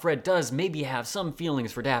 Fred does maybe have some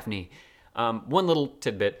feelings for Daphne. One little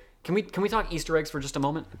tidbit. Can we talk Easter eggs for just a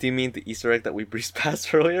moment? Do you mean the Easter egg that we breezed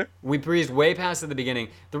past earlier? We breezed way past at the beginning.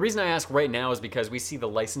 The reason I ask right now is because we see the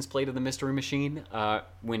license plate of the Mystery Machine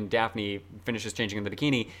when Daphne finishes changing in the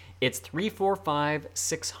bikini. It's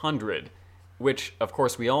 345600, which, of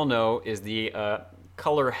course, we all know is the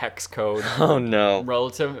color hex code. Oh, no.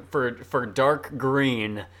 Relative for dark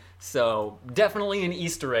green. So definitely an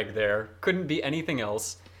Easter egg there. Couldn't be anything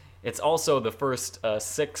else. It's also the first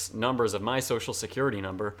 6 numbers of my social security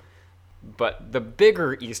number. But the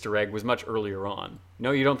bigger Easter egg was much earlier on.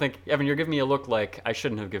 No, you don't think? Evan, you're giving me a look like I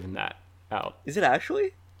shouldn't have given that out. Is it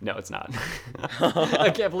actually? No, it's not.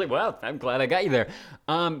 I can't believe. Well, I'm glad I got you there.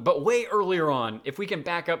 But way earlier on, if we can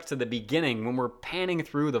back up to the beginning, when we're panning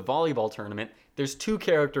through the volleyball tournament, there's 2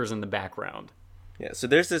 characters in the background. Yeah, so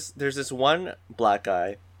there's this one black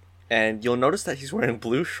guy, and you'll notice that he's wearing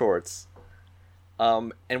blue shorts.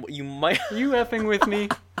 And what you might... Are you effing with me?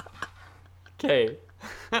 Okay.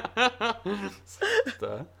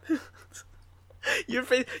 Your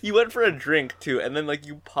face, you went for a drink too, and then like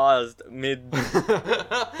you paused mid.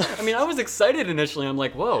 I mean, I was excited initially. I'm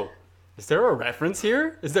like, whoa, is there a reference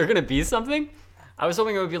here? Is there gonna be something? I was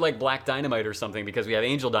hoping it would be like Black Dynamite or something, because we have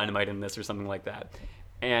Angel Dynamite in this or something like that.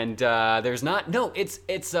 And there's not. No, it's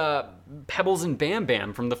Pebbles and Bam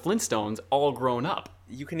Bam from the Flintstones, all grown up.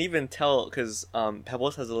 You can even tell because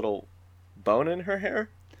Pebbles has a little bone in her hair.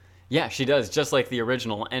 Yeah, she does, just like the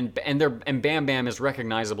original, and Bam Bam is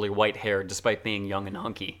recognizably white-haired despite being young and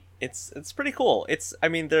hunky. It's pretty cool. It's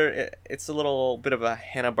a little bit of a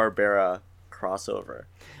Hanna-Barbera crossover.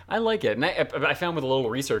 I like it, and I found with a little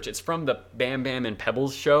research, it's from the Bam Bam and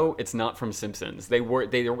Pebbles show. It's not from Simpsons. There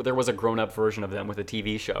was a grown up version of them with a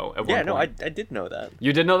TV show at one Yeah, no, point. I did know that.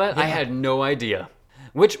 You did know that? Yeah. I had no idea.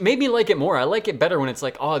 Which made me like it more. I like it better when it's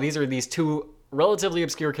like, oh, these are these two relatively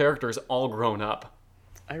obscure characters all grown up.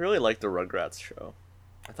 I really liked the Rugrats show.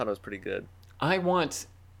 I thought it was pretty good. I want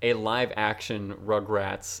a live action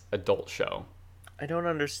Rugrats adult show. I don't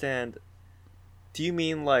understand. Do you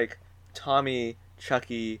mean like Tommy,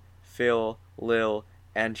 Chucky, Phil, Lil,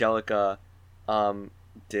 Angelica,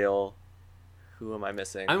 Dill? Who am I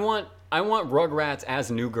missing? I want Rugrats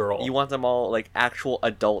as New Girl. You want them all like actual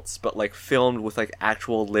adults, but like filmed with like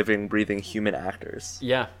actual living, breathing human actors.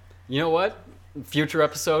 Yeah. You know what? Future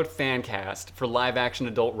episode, fan cast for live action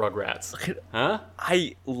adult Rugrats. Huh?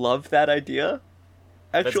 I love that idea.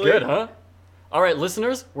 Actually, That's good, huh? All right,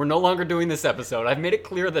 listeners, we're no longer doing this episode. I've made it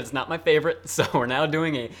clear that it's not my favorite, so we're now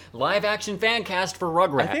doing a live action fan cast for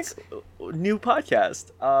Rugrats. I think new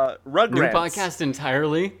podcast, Rugrats. New podcast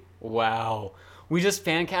entirely? Wow. We just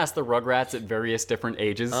fan cast the Rugrats at various different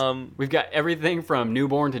ages. We've got everything from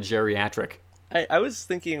newborn to geriatric. I was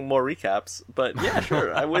thinking more recaps, but yeah,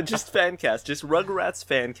 sure. I would just fan cast, just Rugrats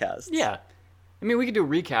fan cast. Yeah. I mean, we could do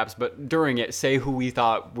recaps, but during it, say who we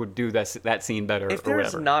thought would do that scene better If or there's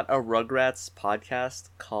whatever. not a Rugrats podcast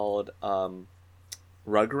called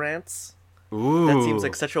Rugrants, Ooh. that seems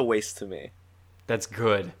like such a waste to me. That's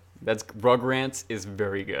good. Rugrats is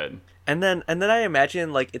very good. And then I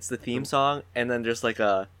imagine like it's the theme song, and then just like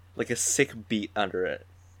a sick beat under it.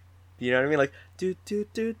 You know what I mean? Like do do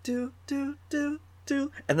do do do do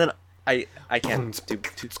do, and then I can't do.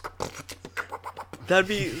 That'd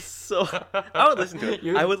be so. I would listen to it.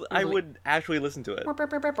 I would actually listen to it.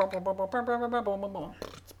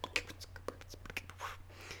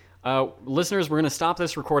 Listeners, we're going to stop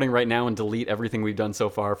this recording right now and delete everything we've done so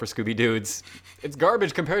far for Scooby Dudes. It's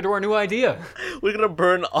garbage compared to our new idea. We're gonna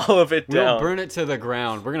burn all of it down. We'll burn it to the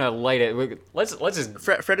ground. We're going to light it. Let's just...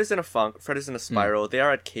 Fred is in a funk. Fred is in a spiral. They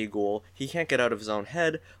are at K-Ghoul. He can't get out of his own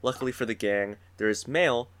head. Luckily for the gang, there is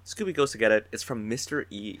mail. Scooby goes to get it. It's from Mr.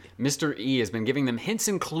 E. Mr. E has been giving them hints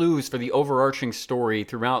and clues for the overarching story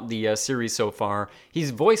throughout the series so far. He's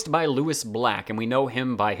voiced by Lewis Black, and we know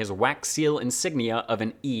him by his wax seal insignia of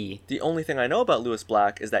an E. The only thing I know about Lewis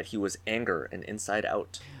Black is that he was Anger in Inside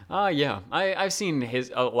Out. Yeah. I've seen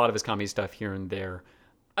a lot of his comedy stuff here and there.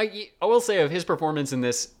 I will say of his performance in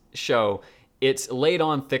this show, it's laid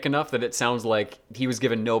on thick enough that it sounds like he was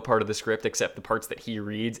given no part of the script except the parts that he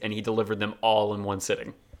reads, and he delivered them all in one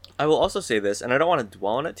sitting. I will also say this, and I don't want to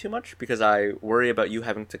dwell on it too much because I worry about you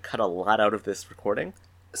having to cut a lot out of this recording.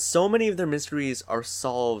 So many of their mysteries are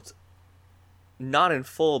solved not in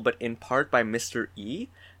full, but in part by Mr. E,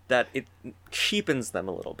 that it cheapens them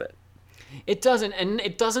a little bit. It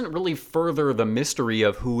doesn't really further the mystery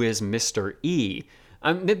of who is Mr. E.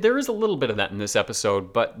 There is a little bit of that in this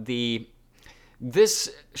episode, but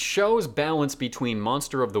this show's balance between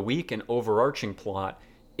Monster of the Week and overarching plot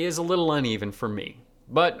is a little uneven for me.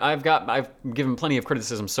 But I've given plenty of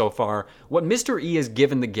criticism so far. What Mr. E has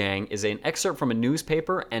given the gang is an excerpt from a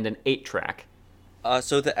newspaper and an 8-track.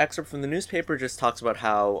 So the excerpt from the newspaper just talks about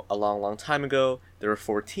how a long, long time ago there were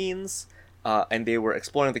 4 teens, and they were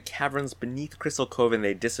exploring the caverns beneath Crystal Cove, and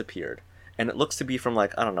they disappeared. And it looks to be from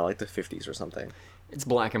like the 50s or something. It's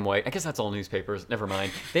black and white. I guess that's all newspapers. Never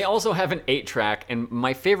mind. They also have an 8-track, and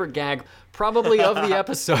my favorite gag probably of the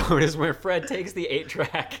episode is where Fred takes the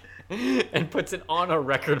 8-track and puts it on a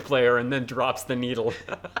record player and then drops the needle.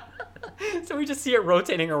 So we just see it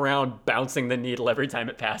rotating around, bouncing the needle every time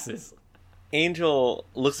it passes. Angel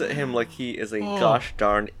looks at him like he is a gosh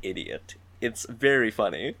darn idiot. It's very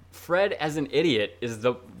funny. Fred as an idiot is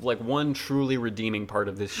the one truly redeeming part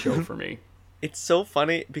of this show for me. It's so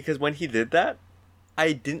funny because when he did that,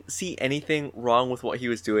 I didn't see anything wrong with what he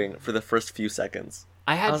was doing for the first few seconds.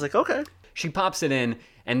 I was like, okay. She pops it in,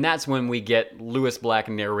 and that's when we get Lewis Black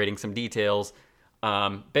narrating some details,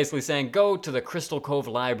 basically saying, go to the Crystal Cove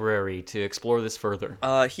Library to explore this further.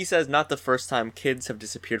 He says, not the first time kids have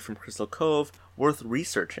disappeared from Crystal Cove. Worth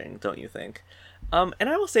researching, don't you think? And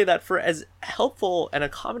I will say that for as helpful and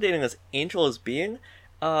accommodating as Angel is being,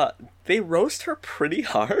 they roast her pretty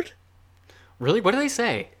hard. Really? What do they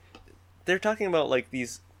say? They're talking about, like,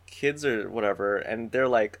 these kids or whatever, and they're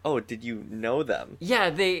like, oh, did you know them?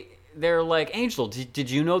 Yeah, they're like, Angel,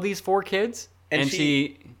 did you know these 4 kids? And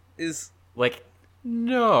she is like,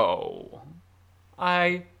 no,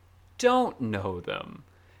 I don't know them.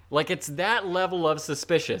 Like, it's that level of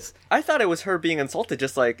suspicious. I thought it was her being insulted,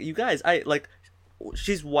 just like, you guys,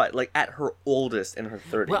 she's what, like, at her oldest in her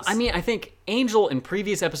 30s. Well, I mean, I think Angel in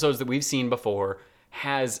previous episodes that we've seen before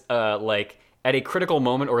has, at a critical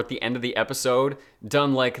moment or at the end of the episode,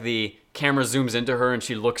 done like the camera zooms into her and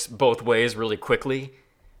she looks both ways really quickly.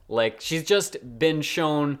 Like, she's just been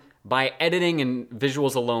shown by editing and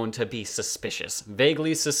visuals alone to be suspicious.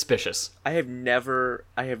 Vaguely suspicious. I have never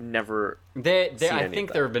I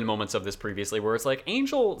think there have been moments of this previously where it's like,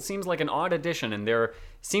 Angel seems like an odd addition and they're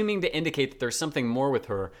seeming to indicate that there's something more with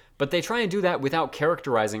her, but they try and do that without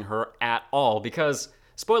characterizing her at all because,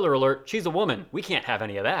 spoiler alert, she's a woman. We can't have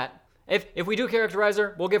any of that. If we do characterize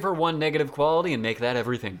her, we'll give her one negative quality and make that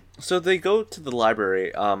everything. So they go to the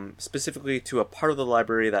library, specifically to a part of the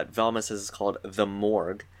library that Velma says is called the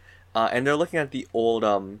morgue, and they're looking at the old,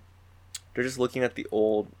 they're just looking at the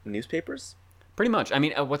old newspapers? Pretty much. I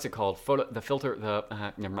mean, what's it called?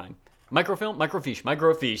 Never mind. Microfilm?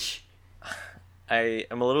 Microfiche. I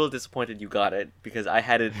am a little disappointed you got it, because I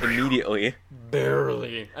had it immediately.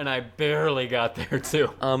 Barely. And I barely got there, too.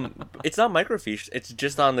 It's not microfiche, it's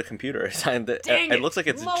just on the computer. It looks like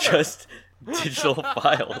it's just digital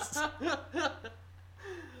files.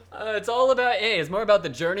 It's all about, it's more about the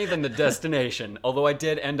journey than the destination. Although I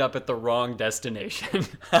did end up at the wrong destination.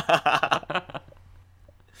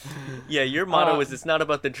 Yeah, your motto is it's not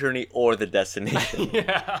about the journey or the destination.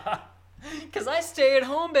 Yeah. Because I stay at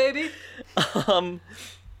home, baby.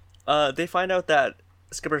 They find out that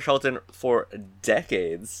Skipper Charlton, for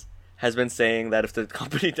decades, has been saying that if the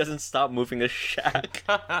company doesn't stop moving the shack,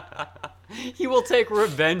 he will take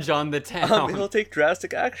revenge on the town. He'll take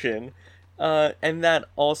drastic action. And that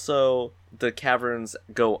also the caverns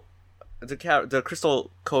go... The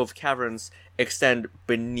Crystal Cove caverns extend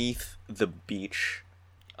beneath the beach.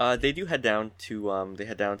 They do head down to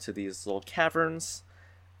these little caverns.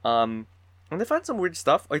 And they find some weird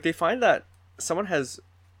stuff. Like, they find that someone has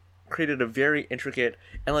created a very intricate,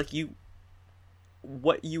 and like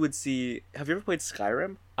what you would see. Have you ever played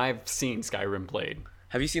Skyrim? I've seen Skyrim played.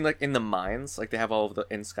 Have you seen, like, in the mines? Like, they have all of the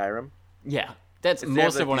in Skyrim? Yeah. That's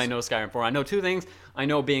most of what I know Skyrim for. I know two things. I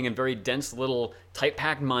know being in very dense little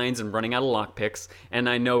tight-packed mines and running out of lockpicks, and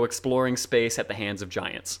I know exploring space at the hands of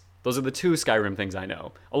giants. Those are the two Skyrim things I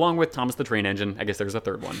know. Along with Thomas the Train Engine. I guess there's a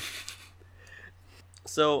third one.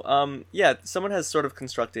 So, yeah, someone has sort of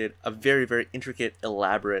constructed a very, very intricate,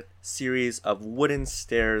 elaborate series of wooden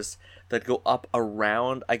stairs that go up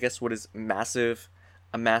around, I guess, what is a massive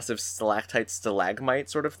stalactite, stalagmite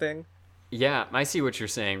sort of thing. Yeah, I see what you're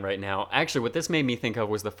saying right now. Actually, what this made me think of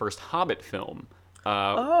was the first Hobbit film.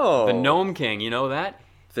 The Gnome King, you know that?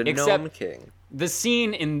 Gnome King. The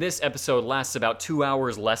scene in this episode lasts about 2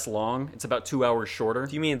 hours less long. It's about 2 hours shorter.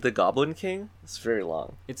 Do you mean the Goblin King? It's very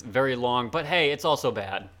long. It's very long, but hey, it's also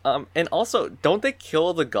bad. And also, don't they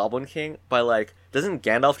kill the Goblin King by, like, doesn't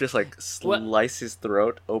Gandalf just, like, slice his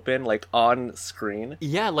throat open, like, on screen?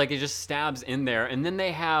 Yeah, like, it just stabs in there, and then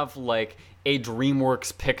they have, like, a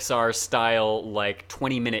DreamWorks Pixar style, like,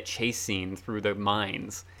 20-minute chase scene through the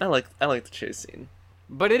mines. I like the chase scene.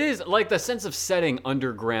 But it is, like, the sense of setting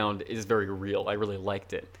underground is very real. I really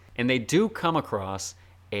liked it. And they do come across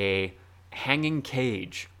a hanging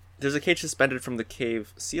cage. There's a cage suspended from the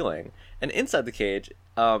cave ceiling. And inside the cage,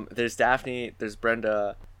 there's Daphne, there's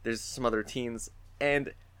Brenda, there's some other teens,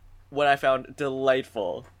 and what I found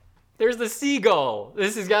delightful. There's the seagull.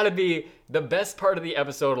 This has got to be the best part of the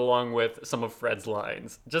episode, along with some of Fred's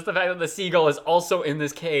lines. Just the fact that the seagull is also in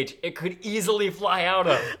this cage, it could easily fly out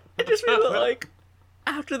of. I just really like...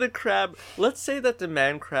 After the crab, let's say that the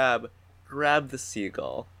man crab grabbed the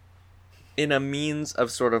seagull in a means of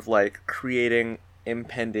sort of like creating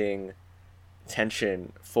impending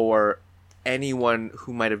tension for anyone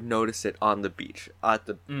who might have noticed it on the beach at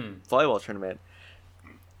the volleyball tournament.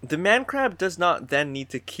 The man crab does not then need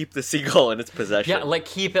to keep the seagull in its possession. Yeah, like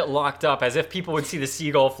keep it locked up as if people would see the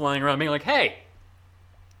seagull flying around being like, hey,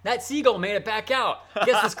 that seagull made it back out.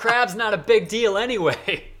 Guess this crab's not a big deal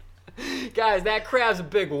anyway. Guys, that crab's a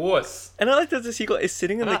big wuss. And I like that the seagull is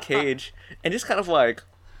sitting in the cage and just kind of like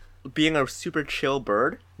being a super chill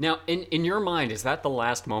bird. Now, in your mind, is that the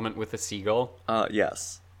last moment with the seagull?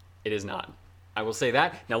 Yes. It is not. I will say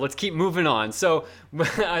that. Now let's keep moving on. So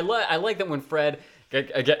I like that when Fred...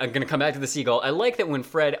 I'm going to come back to the seagull. I like that when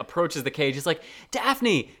Fred approaches the cage, he's like,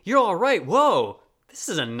 Daphne, you're all right. Whoa, this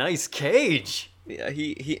is a nice cage. Yeah,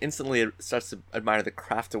 he instantly starts to admire the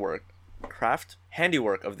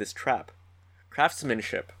handiwork of this trap.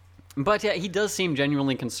 Craftsmanship. But yeah, he does seem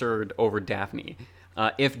genuinely concerned over Daphne,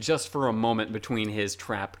 if just for a moment between his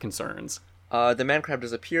trap concerns. The man crab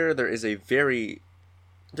does appear. There's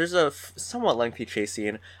a somewhat lengthy chase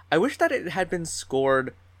scene. I wish that it had been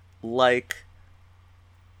scored like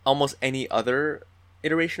almost any other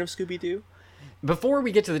iteration of Scooby-Doo. Before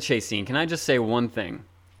we get to the chase scene, can I just say one thing?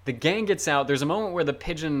 The gang gets out. There's a moment where the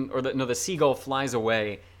the seagull flies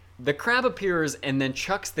away. The crab appears and then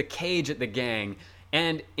chucks the cage at the gang.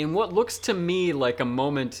 And in what looks to me like a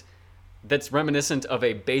moment that's reminiscent of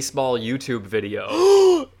a baseball YouTube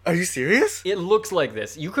video. Are you serious? It looks like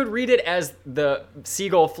this. You could read it as the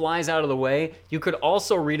seagull flies out of the way. You could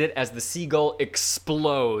also read it as the seagull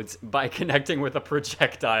explodes by connecting with a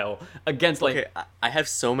projectile against Okay, I have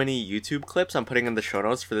so many YouTube clips I'm putting in the show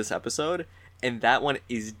notes for this episode, and that one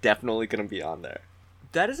is definitely going to be on there.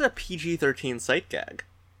 That is a PG-13 sight gag.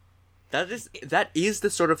 That is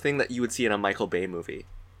the sort of thing that you would see in a Michael Bay movie.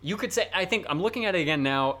 You could say, I think, I'm looking at it again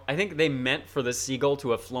now, I think they meant for the seagull to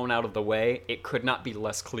have flown out of the way. It could not be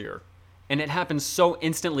less clear. And it happens so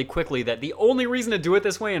instantly quickly that the only reason to do it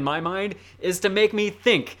this way, in my mind, is to make me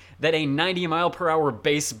think that a 90-mile-per-hour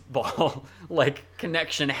baseball,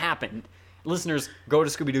 connection happened. Listeners, go to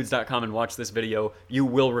ScoobyDudes.com and watch this video. You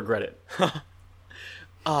will regret it.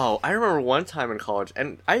 Oh, I remember one time in college,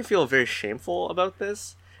 and I feel very shameful about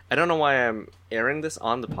this. I don't know why I'm airing this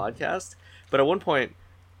on the podcast, but at one point,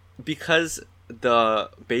 because the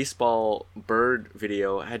baseball bird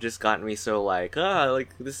video had just gotten me so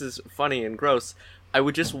this is funny and gross, I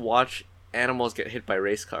would just watch animals get hit by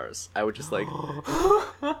race cars. I would just You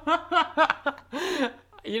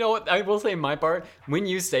know what? I will say my part. When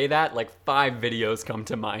you say that, 5 videos come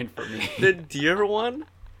to mind for me. The deer one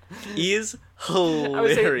is hilarious. I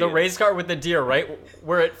would say the race car with the deer, right?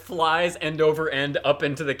 Where it flies end over end up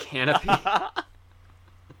into the canopy.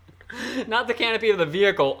 Not the canopy of the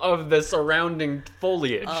vehicle, of the surrounding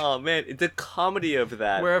foliage. Oh, man. The comedy of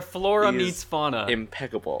that. Where flora meets fauna.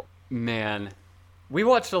 Impeccable. Man. We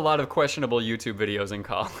watched a lot of questionable YouTube videos in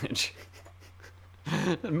college.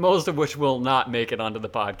 Most of which will not make it onto the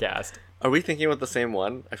podcast. Are we thinking about the same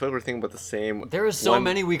one? I feel like we're thinking about the same. There are so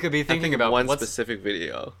many we could be thinking about. One specific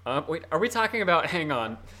video. Wait, are we talking about, hang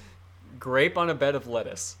on, grape on a bed of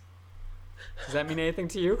lettuce? Does that mean anything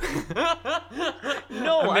to you?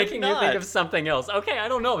 No, I'm making you think of something else. Okay, I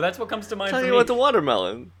don't know. That's what comes to mind for me. Talking about the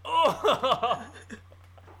watermelon. Oh.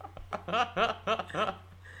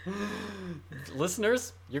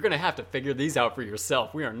 Listeners, you're going to have to figure these out for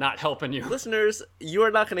yourself. We are not helping you. Listeners, you are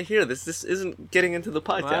not going to hear this. This isn't getting into the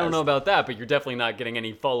podcast. Well, I don't know about that, but you're definitely not getting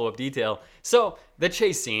any follow-up detail. So, the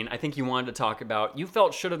chase scene, I think you wanted to talk about, you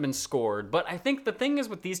felt should have been scored. But I think the thing is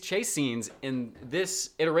with these chase scenes in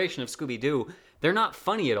this iteration of Scooby-Doo, they're not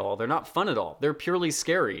funny at all. They're not fun at all. They're purely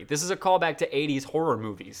scary. This is a callback to 80s horror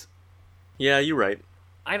movies. Yeah, you're right.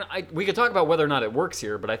 We could talk about whether or not it works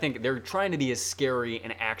here, but I think they're trying to be as scary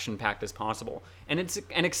and action-packed as possible. And it's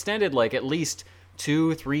an extended, at least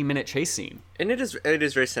 2-3 minute chase scene. And it is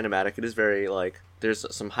very cinematic. It is very, there's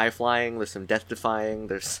some high-flying, there's some death-defying,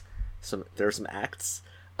 there are some acts.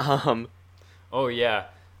 Oh, yeah.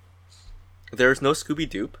 There's no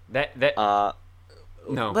Scooby-Doop.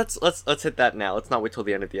 No. Let's hit that now. Let's not wait till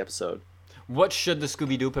the end of the episode. What should the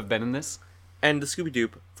Scooby-Doop have been in this? And the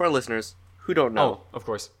Scooby-Doop, for our listeners who don't know. Oh, of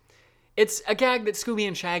course. It's a gag that Scooby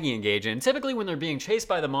and Shaggy engage in. Typically when they're being chased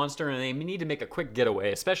by the monster and they need to make a quick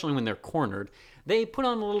getaway, especially when they're cornered, they put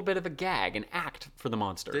on a little bit of a gag, an act for the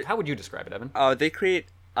monster. How would you describe it, Evan? They create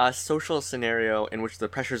a social scenario in which the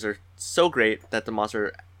pressures are so great that the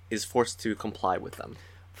monster is forced to comply with them.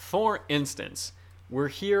 For instance, we're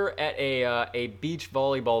here at a beach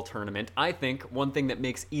volleyball tournament. I think one thing that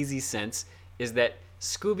makes easy sense is that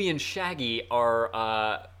Scooby and Shaggy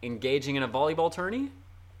are engaging in a volleyball tourney.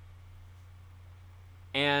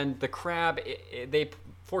 And the crab, they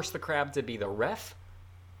force the crab to be the ref?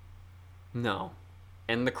 No.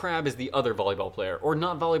 And the crab is the other volleyball player. Or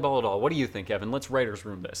not volleyball at all. What do you think, Evan? Let's writer's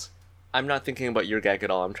room this. I'm not thinking about your gag at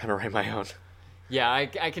all. I'm trying to write my own. Yeah, I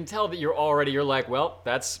can tell that you're like, well,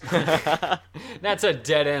 that's that's a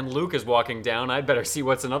dead end Luke is walking down. I'd better see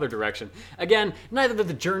what's another direction. Again, neither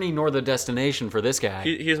the journey nor the destination for this guy.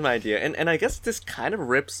 Here's my idea. And I guess this kind of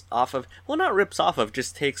rips off of, well, not rips off of,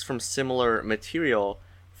 just takes from similar material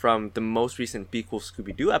from the most recent Be Cool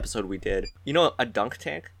Scooby-Doo episode we did. You know, a dunk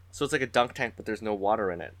tank? So it's like a dunk tank, but there's no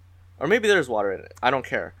water in it. Or maybe there's water in it. I don't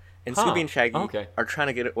care. And Scooby and Shaggy are trying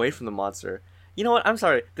to get away from the monster. You know what? I'm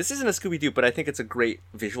sorry. This isn't a Scooby-Doo, but I think it's a great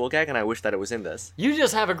visual gag, and I wish that it was in this. You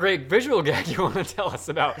just have a great visual gag you want to tell us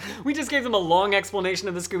about. We just gave them a long explanation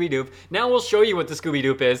of the Scooby-Doo. Now we'll show you what the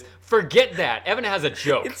Scooby-Doo is. Forget that. Evan has a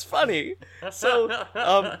joke. It's funny. So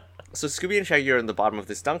Scooby and Shaggy are in the bottom of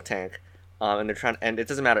this dunk tank, and they're trying. And it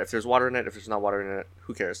doesn't matter if there's water in it, if there's not water in it.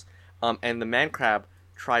 Who cares? And the man crab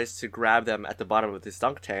tries to grab them at the bottom of this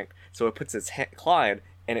dunk tank, so it puts its claw in,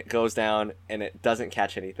 and it goes down, and it doesn't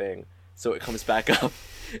catch anything. so it comes back up,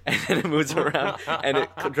 and then it moves around, and it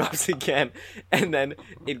drops again, and then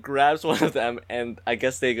it grabs one of them, and I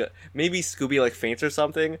guess maybe Scooby like faints or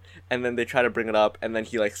something, and then they try to bring it up, and then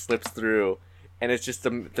he like slips through, and it's just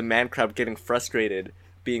the man crab getting frustrated,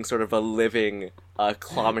 being sort of a living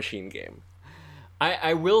claw machine game.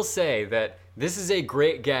 I will say that this is a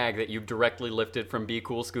great gag that you've directly lifted from Be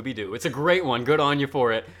Cool Scooby-Doo. It's a great one. Good on you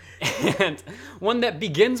for it. And one that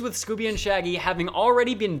begins with Scooby and Shaggy having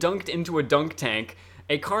already been dunked into a dunk tank,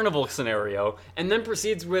 a carnival scenario, and then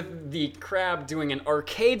proceeds with the crab doing an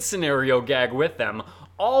arcade scenario gag with them,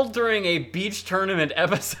 all during a beach tournament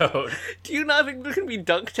episode. Do you not think there can be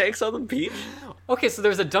dunk tanks on the beach? Okay, so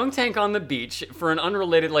there's a dunk tank on the beach for an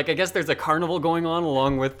unrelated, like, I guess there's a carnival going on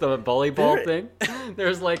along with the volleyball thing.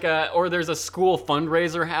 There's like there's a school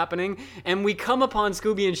fundraiser happening, and we come upon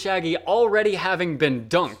Scooby and Shaggy already having been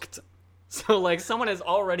dunked. So, like, someone has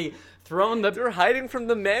already thrown the... They're hiding from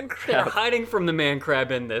the man crab. They're hiding from the man crab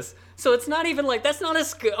in this. So it's not even like, that's not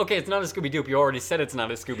a okay, it's not a Scooby-Doo. You already said it's not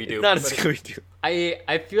a Scooby-Doo. It's not a Scooby-Doo.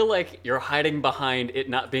 I feel like you're hiding behind it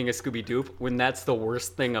not being a Scooby-Doo when that's the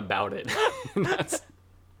worst thing about it. That's...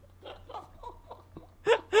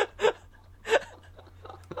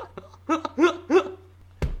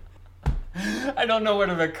 I don't know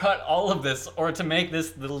whether to cut all of this or to make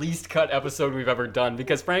this the least cut episode we've ever done,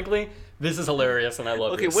 because frankly, this is hilarious and I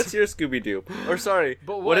love Okay, this. what's your Scooby-Doo? Or sorry,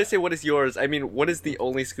 But what I say what is yours? I mean, what is the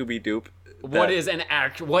only Scooby-Doo? What is an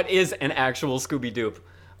actual Scooby-Doo?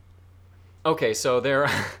 Okay, so they're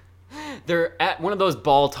at one of those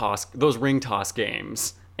those ring toss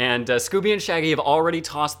games. And Scooby and Shaggy have already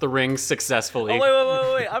tossed the rings successfully.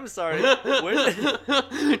 Oh, wait, I'm sorry.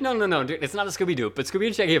 No, dude, it's not a Scooby-Doo, but Scooby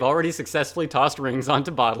and Shaggy have already successfully tossed rings onto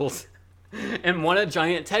bottles and won a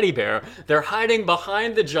giant teddy bear. They're hiding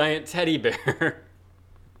behind the giant teddy bear.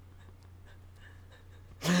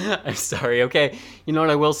 I'm sorry, okay? You know what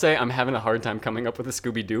I will say? I'm having a hard time coming up with a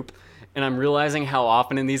Scooby-Doo, and I'm realizing how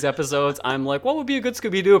often in these episodes I'm like, what would be a good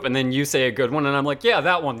Scooby-Doo? And then you say a good one, and I'm like, yeah,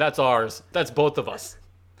 that one, that's ours. That's both of us.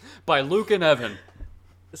 By Luke and Evan.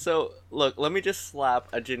 So, look, let me just slap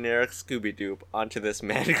a generic Scooby-Doo onto this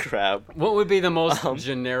man crab. What would be the most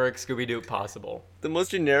generic Scooby-Doo possible? The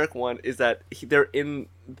most generic one is that they're in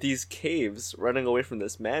these caves running away from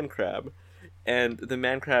this man crab, and the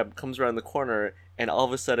man crab comes around the corner, and all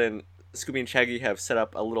of a sudden, Scooby and Shaggy have set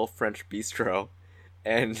up a little French bistro,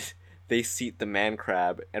 and they seat the man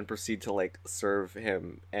crab and proceed to, like, serve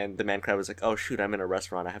him, and the man crab is like, oh shoot, I'm in a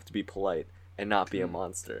restaurant, I have to be polite and not be a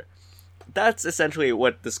monster. That's essentially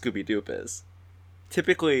what the Scooby-Doo is.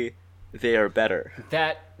 Typically, they are better.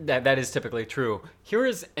 That is typically true. Here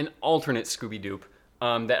is an alternate Scooby-Doo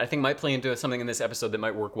that I think might play into something in this episode that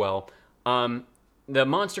might work well. The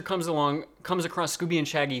monster comes across Scooby and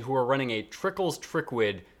Shaggy, who are running a Trickles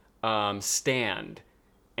Trickwid stand.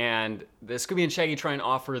 And the Scooby and Shaggy try and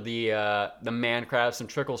offer the man crab some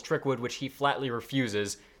Trickles Trickwood, which he flatly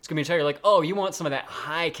refuses. Scooby and Shaggy are like, oh, you want some of that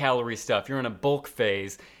high-calorie stuff. You're in a bulk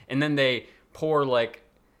phase. And then they pour, like,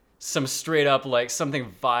 some straight-up, like, something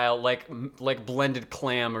vile, like blended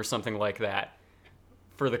clam or something like that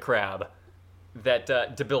for the crab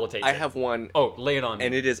that debilitates I it. have one. Oh, lay it on me.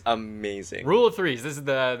 And it is amazing. Rule of threes. This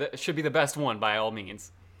is should be the best one by all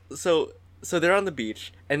means. So they're on the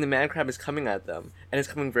beach, and the man crab is coming at them, and it's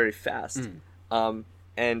coming very fast. And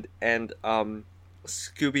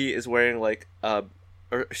Scooby is wearing, like,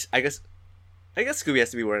 or I guess Scooby has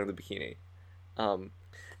to be wearing the bikini.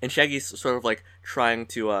 And Shaggy's sort of like trying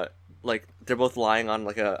to like they're both lying on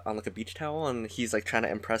like a beach towel, and he's like trying to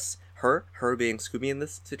impress her being Scooby in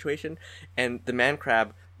this situation, and the man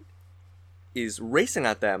crab is racing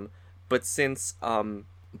at them, but since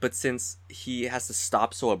he has to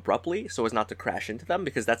stop so abruptly so as not to crash into them,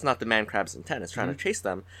 because that's not the man crab's intent, it's trying to chase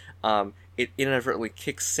them, it inadvertently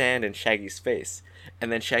kicks sand in Shaggy's face.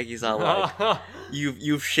 And then Shaggy's all like,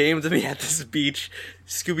 you've shamed me at this beach.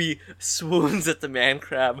 Scooby swoons at the man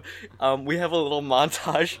crab. We have a little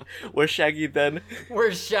montage where Shaggy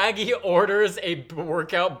orders a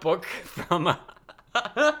workout book from a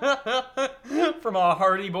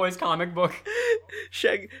Hardy Boys comic book.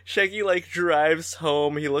 Shaggy like drives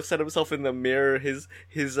home. He looks at himself in the mirror. His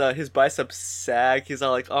biceps sag. He's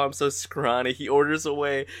all like, "Oh, I'm so scrawny." He orders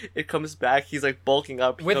away. It comes back. He's like bulking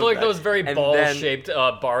up with like those very ball-shaped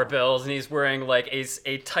barbells, and he's wearing like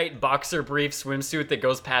a tight boxer brief swimsuit that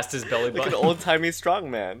goes past his belly button, like an old-timey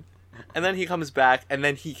strongman. And then he comes back, and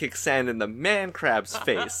then he kicks sand in the man crab's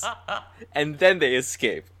face, and then they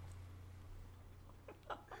escape.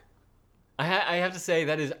 I have to say,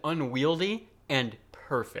 that is unwieldy and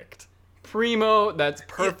perfect. Primo, that's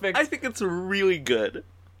perfect. Yeah, I think it's really good.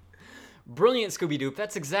 Brilliant Scooby-Doop.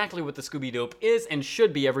 That's exactly what the Scooby-Doop is and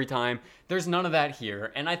should be every time. There's none of that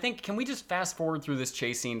here. And I think, can we just fast forward through this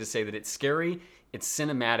chase scene to say that it's scary, it's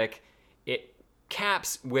cinematic, it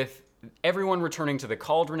caps with everyone returning to the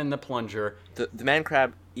cauldron and the plunger. The man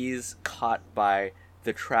crab is caught by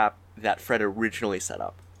the trap that Fred originally set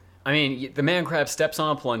up. I mean, the man crab steps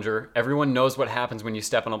on a plunger. Everyone knows what happens when you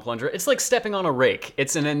step on a plunger. It's like stepping on a rake.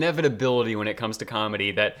 It's an inevitability when it comes to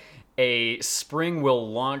comedy that a spring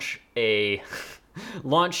will launch you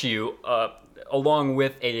along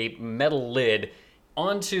with a metal lid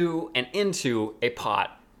onto and into a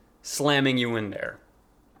pot, slamming you in there.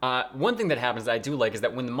 One thing that happens that I do like is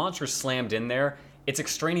that when the monster's slammed in there, its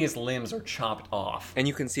extraneous limbs are chopped off. And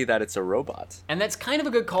you can see that it's a robot. And that's kind of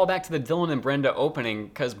a good callback to the Dylan and Brenda opening,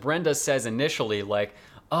 because Brenda says initially, like,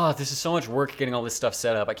 oh, this is so much work getting all this stuff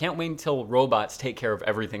set up. I can't wait until robots take care of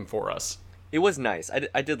everything for us. It was nice.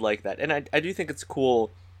 I did like that. And I do think it's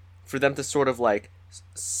cool for them to sort of, like,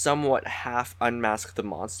 somewhat half unmask the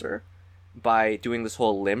monster by doing this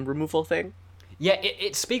whole limb removal thing. Yeah,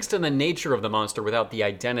 it speaks to the nature of the monster without the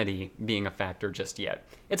identity being a factor just yet.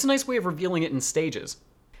 It's a nice way of revealing it in stages.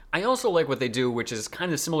 I also like what they do, which is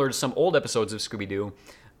kind of similar to some old episodes of Scooby-Doo.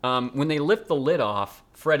 When they lift the lid off,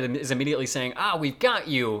 Fred is immediately saying, we've got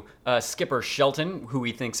you, Skipper Shelton, who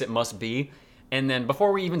he thinks it must be. And then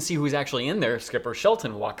before we even see who's actually in there, Skipper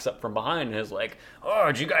Shelton walks up from behind and is like, oh,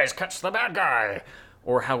 did you guys catch the bad guy?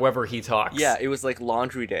 Or however he talks. Yeah, it was like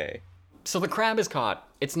laundry day. So the crab is caught.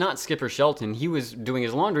 It's not Skipper Shelton. He was doing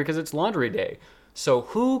his laundry because it's laundry day. So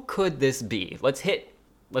who could this be? Let's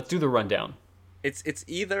do the rundown. It's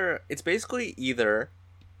basically either,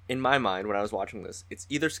 in my mind when I was watching this, it's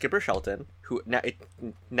either Skipper Shelton, who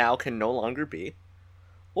now can no longer be,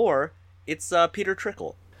 or it's Peter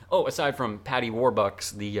Trickle. Oh, aside from Patty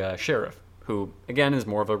Warbucks, the sheriff, who, again, is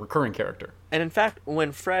more of a recurring character. And in fact,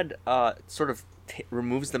 when Fred sort of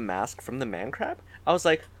removes the mask from the man crab, I was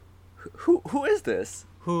like, who is this?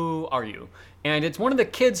 Who are you? And it's one of the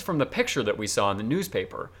kids from the picture that we saw in the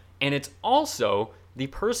newspaper. And it's also the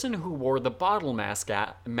person who wore the bottle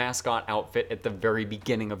mascot outfit at the very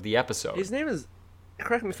beginning of the episode. His name is,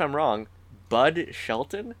 correct me if I'm wrong, Bud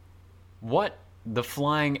Shelton? What the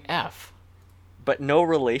flying F? But no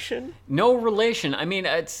relation? No relation. I mean,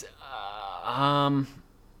 it's...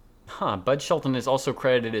 Bud Shelton is also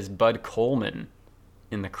credited as Bud Coleman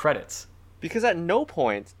in the credits. Because at no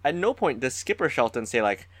point does Skipper Shelton say,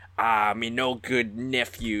 like, me no good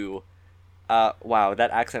nephew. Wow, that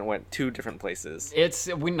accent went two different places.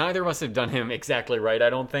 Neither of us have done him exactly right, I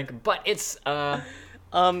don't think, but it's,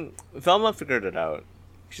 Velma figured it out.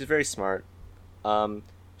 She's very smart.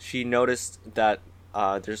 She noticed that,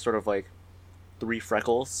 there's sort of, like, 3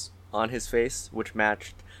 freckles on his face, which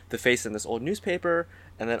matched the face in this old newspaper,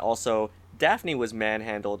 and then also Daphne was man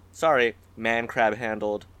crab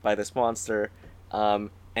handled by this monster, and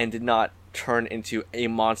did not turn into a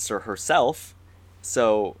monster herself.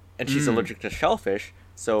 So, and she's allergic to shellfish.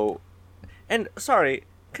 So, and sorry,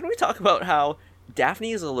 can we talk about how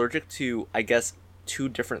Daphne is allergic to, I guess, 2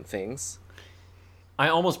 different things? I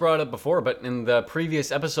almost brought it up before, but in the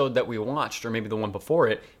previous episode that we watched, or maybe the one before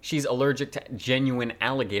it, she's allergic to genuine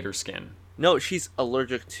alligator skin. No, she's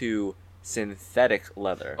allergic to synthetic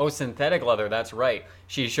leather. Oh, synthetic leather, that's right.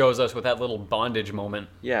 She shows us with that little bondage moment.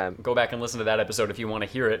 Yeah. Go back and listen to that episode if you want to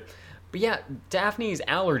hear it. But yeah, Daphne's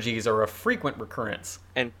allergies are a frequent recurrence.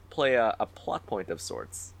 And play a plot point of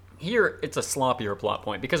sorts. Here, it's a sloppier plot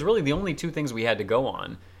point, because really the only 2 things we had to go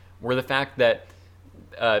on were the fact that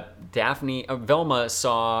Velma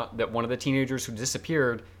saw that one of the teenagers who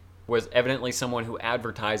disappeared was evidently someone who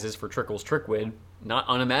advertises for Trickle's Trickwid. Not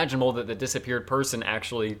unimaginable that the disappeared person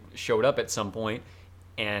actually showed up at some point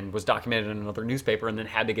and was documented in another newspaper and then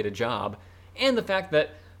had to get a job. And the fact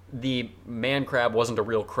that the man crab wasn't a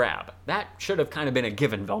real crab. That should have kind of been a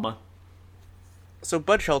given, Velma. So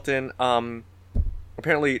Bud Shelton,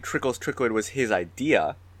 apparently Trickle's Trickwid was his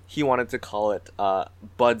idea. He wanted to call it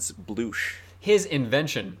Bud's Bloosh. His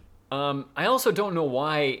invention. I also don't know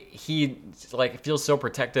why he feels so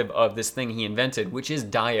protective of this thing he invented, which is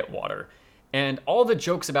diet water. And all the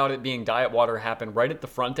jokes about it being diet water happen right at the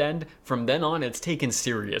front end. From then on, it's taken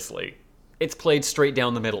seriously. It's played straight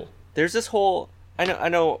down the middle. There's this whole... I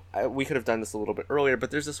know we could have done this a little bit earlier,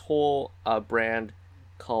 but there's this whole brand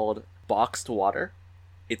called Boxed Water.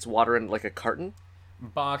 It's water in, like, a carton.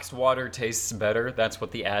 Boxed water tastes better. That's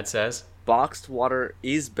what the ad says. Boxed water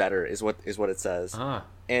is better, is what it says.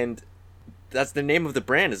 And that's the name of the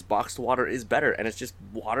brand, is Boxed Water is better, and it's just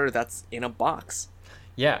water that's in a box.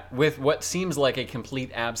 Yeah, with what seems like a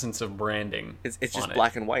complete absence of branding. It's just on it.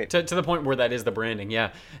 black and white. To the point where that is the branding,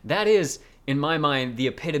 yeah. That is, in my mind, the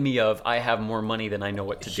epitome of I have more money than I know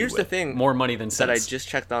what to do Here's with. the thing More money than that I sense. just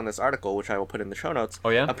checked on this article, which I will put in the show notes. Oh,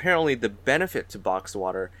 yeah? Apparently, the benefit to boxed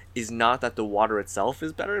water is not that the water itself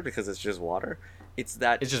is better because it's just water. It's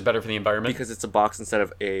that It's just better for the environment. because it's a box instead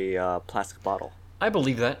of a plastic bottle. I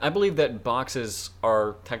believe that. I believe that boxes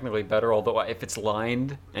are technically better, although if it's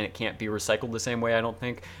lined and it can't be recycled the same way, I don't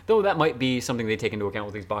think. Though that might be something they take into account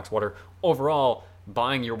with these box water. Overall,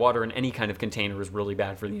 buying your water in any kind of container is really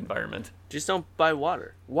bad for the environment. Just don't buy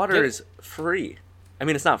water. Water Yeah. is free. I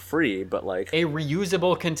mean, it's not free, but like A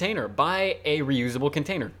reusable container. Buy a reusable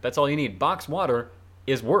container. That's all you need. Box water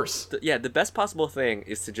is worse. the best possible thing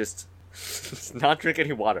is to just not drink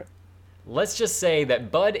any water. Let's just say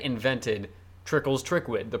that Bud invented Trickles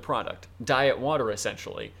Trickwid, the product. Diet water,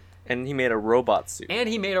 essentially. And he made a robot suit. And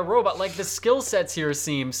he made a robot. Like, the skill sets here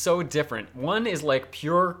seem so different. One is like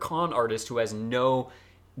pure con artist who has no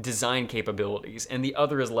design capabilities, and the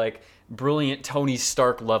other is like brilliant Tony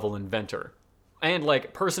Stark level inventor. And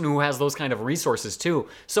like person who has those kind of resources too.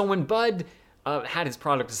 So when Bud had his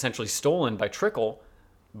product essentially stolen by Trickle,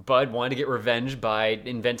 Bud wanted to get revenge by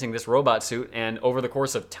inventing this robot suit, and over the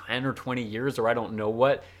course of 10 or 20 years, or I don't know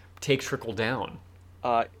what, take Trickle down.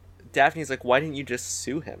 Daphne's like, why didn't you just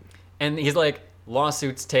sue him? And he's like,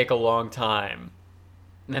 lawsuits take a long time.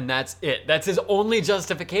 And that's it. That's his only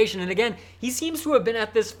justification. And again, he seems to have been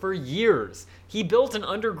at this for years. He built an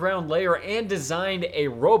underground layer and designed a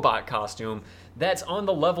robot costume that's on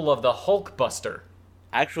the level of the Hulkbuster.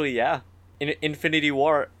 Actually, yeah. Infinity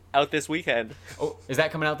War out this weekend. Oh, is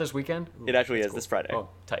that coming out this weekend? It actually is this Friday. Oh,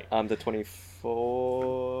 tight. The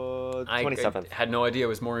 24th, 27th. I had no idea. I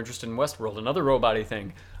was more interested in Westworld, another robot-y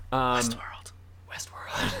thing. Westworld.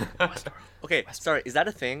 Westworld. Okay, sorry. Is that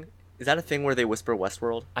a thing? Is that a thing where they whisper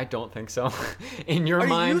Westworld? I don't think so. In your Are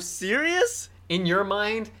mind, you serious? in your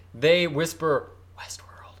mind, they whisper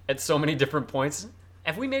Westworld at so many different points.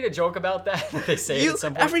 Have we made a joke about that? They say it at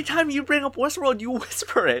some point. Every time you bring up Westworld, you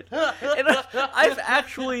whisper it. And I've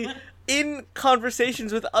actually, in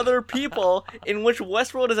conversations with other people in which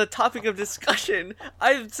Westworld is a topic of discussion,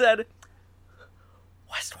 I've said,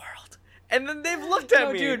 Westworld. And then they've looked at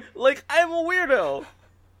No, me dude. like I'm a weirdo.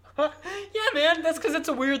 Yeah, man, that's because it's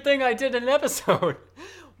a weird thing I did in an episode.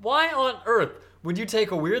 Why on earth would you take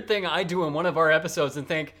a weird thing I do in one of our episodes and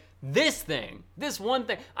think, this thing, this one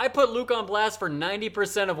thing, I put Luke on blast for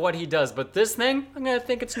 90% of what he does, but this thing, I'm going to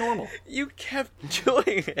think it's normal. You kept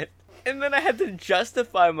doing it. And then I had to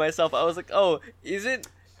justify myself. I was like, oh, is it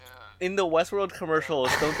in the Westworld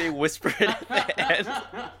commercials, don't they whisper it at the end?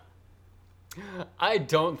 I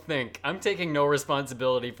don't think. I'm taking no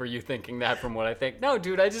responsibility for you thinking that from what I think. No,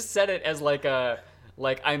 dude, I just said it as like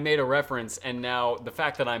I made a reference, and now the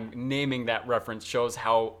fact that I'm naming that reference shows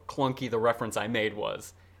how clunky the reference I made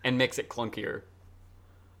was and makes it clunkier.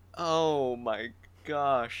 Oh my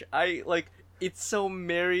gosh. It's so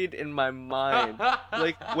married in my mind.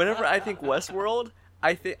 Like, whenever I think Westworld,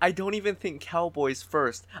 I don't even think cowboys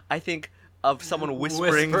first. I think of someone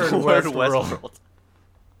whispering Whispered the word Westworld. Westworld.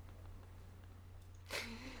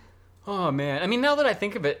 Oh man, I mean, now that I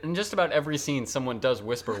think of it, in just about every scene someone does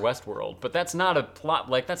whisper Westworld, but that's not a plot,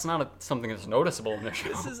 like that's not something that's noticeable in the show.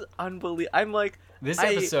 This is unbelievable. I'm like, This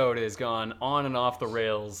episode has gone on and off the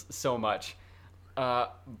rails so much.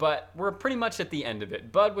 But we're pretty much at the end of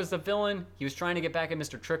it. Bud was the villain. He was trying to get back at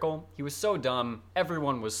Mr. Trickle. He was so dumb.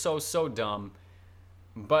 Everyone was so dumb.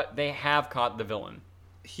 But they have caught the villain.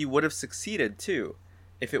 he would have succeeded too,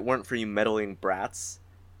 if it weren't for you meddling brats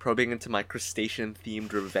probing into my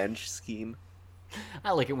crustacean-themed revenge scheme.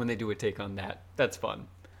 I like it when they do a take on that. That's fun.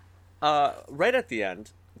 Right at the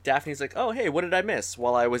end, Daphne's like, oh, hey, what did I miss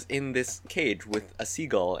while I was in this cage with a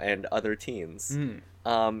seagull and other teens?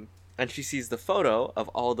 And she sees the photo of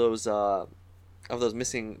all those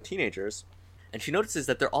missing teenagers, and she notices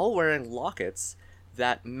that they're all wearing lockets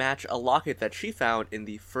that match a locket that she found in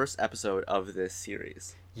the first episode of this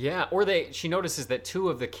series. Yeah, or she notices that two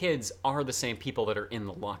of the kids are the same people that are in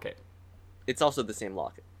the locket. It's also the same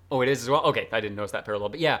locket. Oh, it is as well? Okay, I didn't notice that parallel.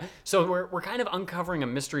 But yeah, so we're kind of uncovering a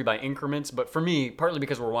mystery by increments, but for me, partly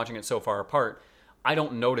because we're watching it so far apart, I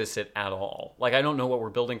don't notice it at all. Like, I don't know what we're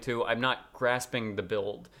building to. I'm not grasping the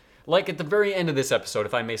build. Like, at the very end of this episode,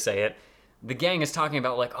 if I may say it, the gang is talking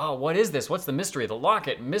about, like, oh, what is this? What's the mystery? The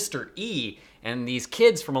locket, Mr. E. And these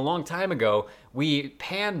kids from a long time ago, we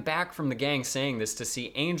pan back from the gang saying this to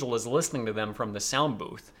see Angel is listening to them from the sound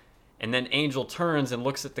booth. And then Angel turns and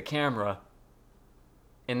looks at the camera,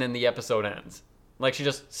 and then the episode ends. Like, she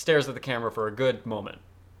just stares at the camera for a good moment.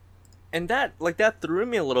 And that threw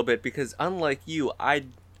me a little bit because unlike you,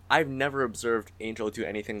 I've never observed Angel do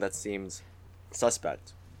anything that seems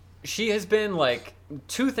suspect. She has been like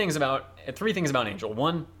three things about Angel.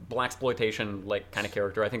 One, blaxploitation like kind of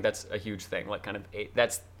character. I think that's a huge thing. Like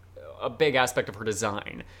that's a big aspect of her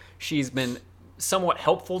design. She's been somewhat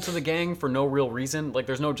helpful to the gang for no real reason. Like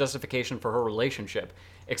there's no justification for her relationship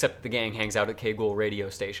except the gang hangs out at K-Ghoul radio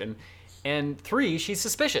station. And 3, she's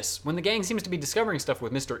suspicious. When the gang seems to be discovering stuff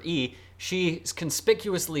with Mr. E, she's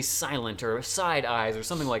conspicuously silent or side eyes or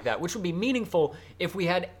something like that, which would be meaningful if we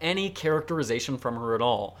had any characterization from her at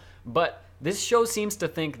all. But this show seems to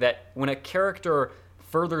think that when a character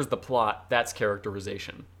furthers the plot, that's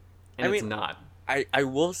characterization. And it's not. I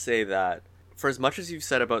will say that for as much as you've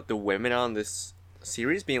said about the women on this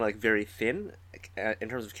series being like very thin in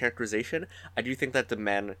terms of characterization, I do think that the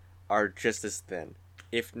men are just as thin,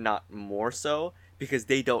 if not more so, because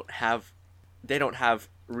they don't have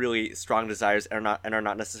really strong desires and are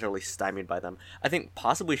not necessarily stymied by them. I think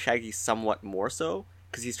possibly Shaggy somewhat more so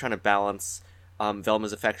because he's trying to balance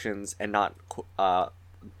Velma's affections and not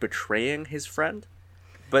betraying his friend.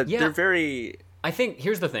 But they're very... I think,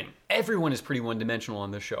 here's the thing. Everyone is pretty one-dimensional on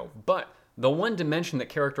this show, but the one dimension that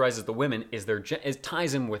characterizes the women is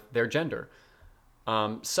ties in with their gender,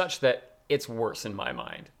 such that it's worse in my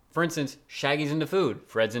mind. For instance, Shaggy's into food,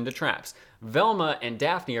 Fred's into traps. Velma and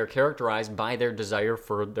Daphne are characterized by their desire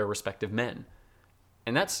for their respective men.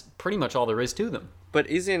 And that's pretty much all there is to them. But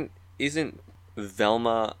isn't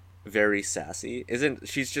Velma very sassy?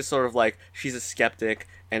 She's just sort of like, she's a skeptic,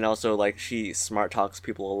 and also like she smart talks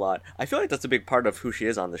people a lot. I feel like that's a big part of who she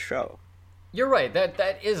is on the show. You're right.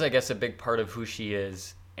 That is, I guess, a big part of who she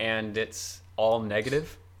is, and it's all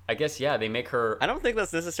negative. I guess, yeah, they make her... I don't think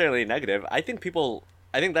that's necessarily negative. I think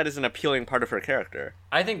that is an appealing part of her character.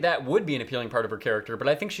 I think that would be an appealing part of her character, but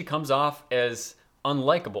I think she comes off as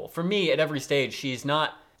unlikable. For me, at every stage, she's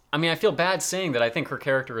not... I mean, I feel bad saying that I think her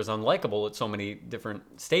character is unlikable at so many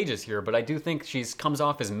different stages here, but I do think she comes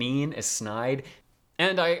off as mean, as snide,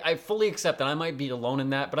 and I fully accept that I might be alone in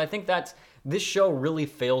that, but I think that this show really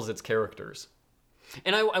fails its characters.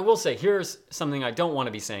 And I will say, here's something I don't want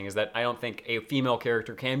to be saying, is that I don't think a female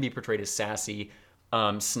character can be portrayed as sassy,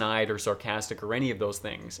 snide or sarcastic or any of those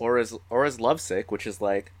things, or as lovesick, which is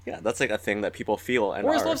like, yeah, that's like a thing that people feel and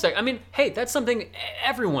or as lovesick. I mean, hey, that's something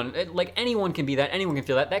everyone, like anyone can be that, anyone can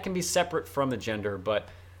feel that. That can be separate from the gender,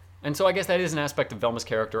 and so I guess that is an aspect of Velma's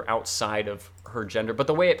character outside of her gender. But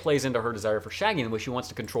the way it plays into her desire for Shaggy and the way she wants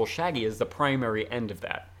to control Shaggy is the primary end of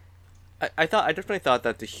that. I definitely thought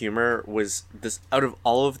that the humor was this, out of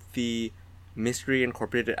all of the Mystery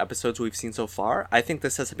Incorporated episodes we've seen so far, I think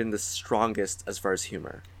this has been the strongest as far as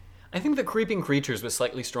humor. I think the Creeping Creatures was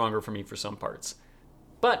slightly stronger for me for some parts.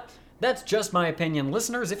 But that's just my opinion.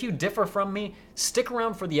 Listeners, if you differ from me, stick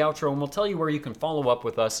around for the outro and we'll tell you where you can follow up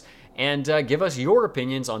with us and give us your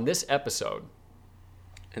opinions on this episode.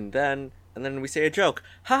 And then we say a joke,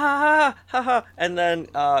 ha ha ha ha ha, and then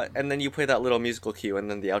you play that little musical cue, and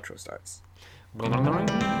then the outro starts.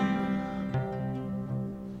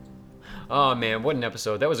 Oh man, what an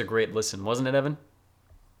episode! That was a great listen, wasn't it, Evan?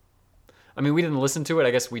 I mean, we didn't listen to it.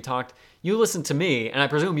 I guess we talked. You listened to me, and I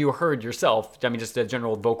presume you heard yourself. I mean, just a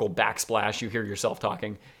general vocal backsplash. You hear yourself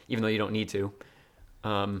talking, even though you don't need to.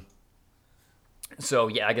 So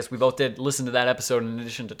yeah, I guess we both did listen to that episode in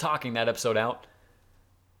addition to talking that episode out.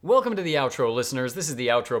 Welcome to the outro, listeners. This is the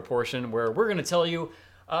outro portion where we're going to tell you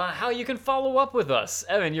how you can follow up with us.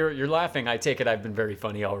 Evan, you're laughing. I take it I've been very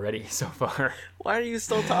funny already so far. Why are you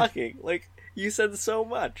still talking? Like, you said so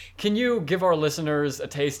much. Can you give our listeners a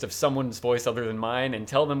taste of someone's voice other than mine and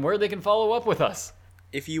tell them where they can follow up with us?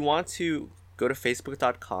 If you want to go to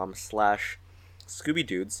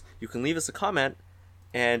facebook.com/ScoobyDudes, you can leave us a comment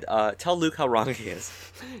and tell Luke how wrong he is.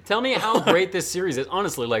 Tell me how great this series is.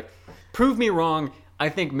 Honestly, like, prove me wrong. I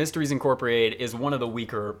think Mysteries Incorporated is one of the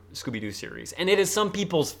weaker Scooby-Doo series. And it is some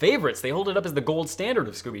people's favorites. They hold it up as the gold standard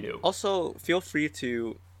of Scooby-Doo. Also, feel free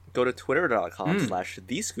to go to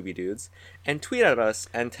twitter.com/thescoobydudes and tweet at us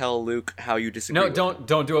and tell Luke how you disagree. No,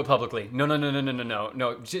 don't do it publicly. No.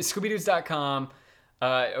 Scoobydudes.com,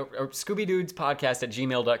 or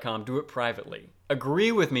ScoobyDudesPodcast@gmail.com. Do it privately.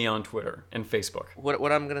 Agree with me on Twitter and Facebook.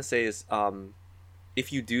 What I'm going to say is,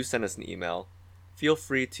 if you do send us an email, feel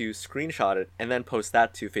free to screenshot it and then post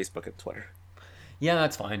that to Facebook and Twitter. Yeah,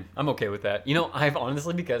 that's fine. I'm okay with that. You know, I've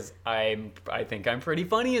honestly, because I think I'm pretty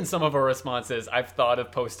funny in some of our responses, I've thought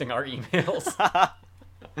of posting our emails.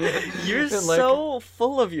 You're so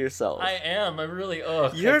full of yourself. I am. I really.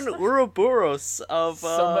 You're an Ouroboros of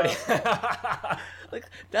somebody. Like,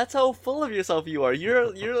 that's how full of yourself you are.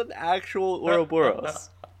 You're an actual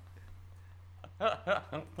Ouroboros.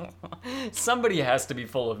 Somebody has to be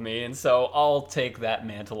full of me, and so I'll take that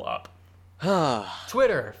mantle up.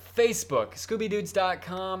 Twitter, Facebook,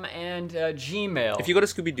 ScoobyDudes.com, and Gmail. If you go to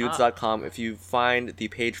ScoobyDudes.com, if you find the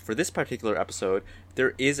page for this particular episode,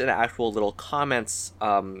 there is an actual little comments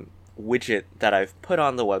widget that I've put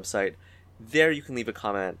on the website. There you can leave a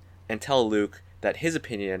comment and tell Luke that his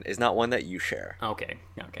opinion is not one that you share. Okay,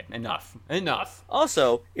 enough.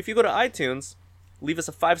 Also, if you go to iTunes, leave us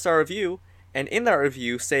a 5-star review, and in that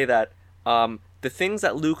review say that the things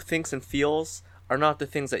that Luke thinks and feels are not the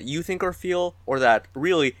things that you think or feel, or that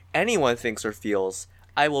really anyone thinks or feels.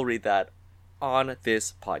 I will read that on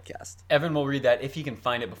this podcast. Evan will read that if he can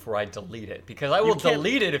find it before I delete it, because I will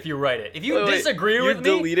delete it if you write it. If you Wait, disagree with me...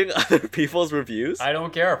 You're deleting other people's reviews? I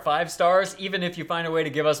don't care. 5 stars, even if you find a way to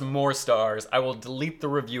give us more stars, I will delete the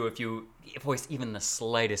review if you voice even the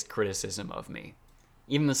slightest criticism of me.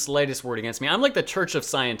 Even the slightest word against me. I'm like the Church of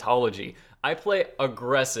Scientology. I play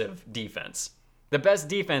aggressive defense. The best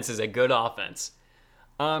defense is a good offense.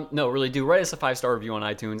 No, really do. Write us a 5-star review on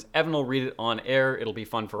iTunes. Evan will read it on air. It'll be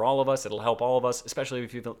fun for all of us. It'll help all of us, especially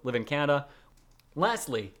if you live in Canada.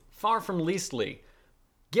 Lastly, far from leastly,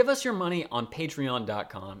 give us your money on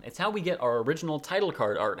patreon.com. It's how we get our original title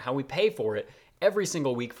card art, how we pay for it every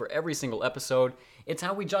single week for every single episode. It's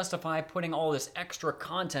how we justify putting all this extra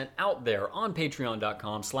content out there on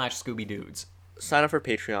patreon.com/ScoobyDudes. Sign up for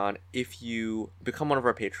Patreon. If you become one of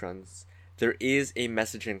our patrons, there is a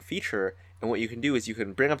messaging feature. And what you can do is you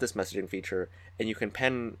can bring up this messaging feature and you can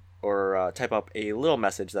pen or type up a little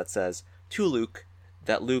message that says to Luke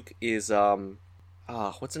that Luke is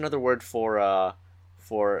what's another word for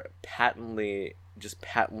patently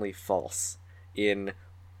false in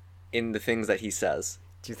the things that he says.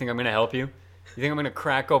 Do you think I'm going to help you? You think I'm going to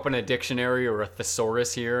crack open a dictionary or a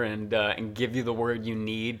thesaurus here and give you the word you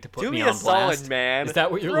need to put me on blast? Do me a solid, man. Is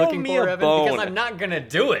that what you're Throw looking me for, a Evan? bone. Because I'm not going to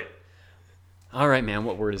do it. All right, man.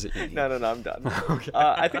 What word is it you need? No, I'm done. Okay.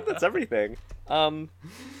 I think that's everything.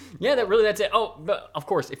 Yeah, that's it. Oh, but of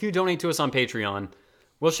course, if you donate to us on Patreon,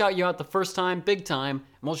 we'll shout you out the first time, big time, and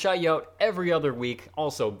we'll shout you out every other week,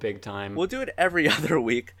 also big time. We'll do it every other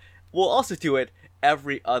week. We'll also do it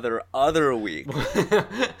every other week.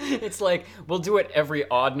 It's like we'll do it every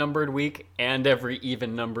odd-numbered week and every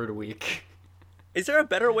even-numbered week. Is there a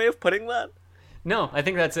better way of putting that? No, I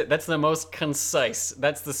think that's it. That's the most concise.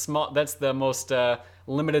 That's the most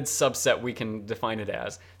limited subset we can define it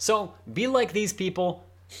as. So be like these people.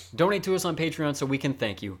 Donate to us on Patreon so we can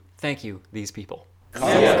thank you. Thank you, these people.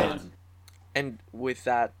 And with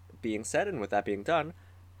that being said and with that being done,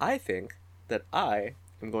 I think that I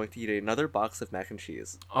am going to eat another box of mac and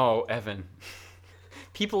cheese. Oh, Evan.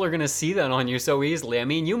 People are going to see that on you so easily. I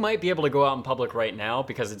mean, you might be able to go out in public right now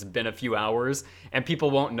because it's been a few hours and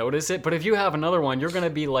people won't notice it. But if you have another one, you're going to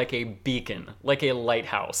be like a beacon, like a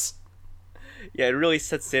lighthouse. Yeah, it really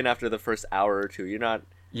sets in after the first hour or two. You're not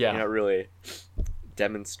really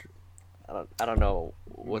demonstrating. I don't know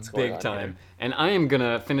what's going on. Big time. Here. And I am going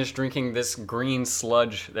to finish drinking this green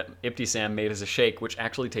sludge that Ipti-Sam made as a shake, which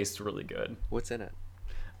actually tastes really good. What's in it?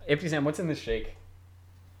 Ipti-Sam, what's in this shake?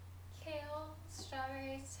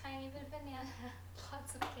 Strawberries, tiny bit of banana,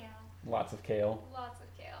 lots of kale. Lots of kale. Lots of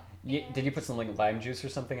kale. Did you put some like lime juice or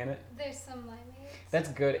something in it? There's some limeade. That's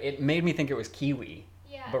good. It made me think it was kiwi.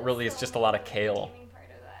 Yeah. But really it's just a lot of kale. Part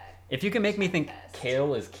of that. If you can make me think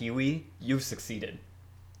kale is kiwi, you've succeeded.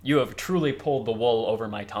 You have truly pulled the wool over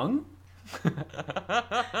my tongue.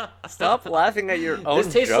 Stop laughing at your own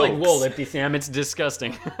This tastes jokes. like wool, Ipti-Sam. It's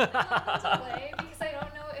disgusting. Delay because I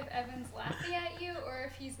don't know if Evan's laughing at you or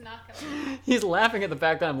if he's not going. He's laughing at the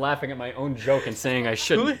fact that I'm laughing at my own joke and saying I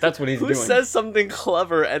shouldn't. That's what he's doing. Who says something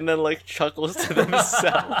clever and then like chuckles to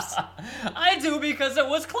themselves? I do because it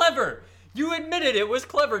was clever. You admitted it was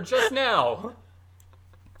clever just now.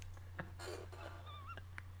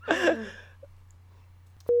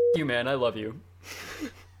 You, man. I love you.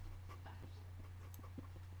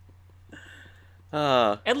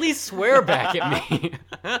 At least swear back at me.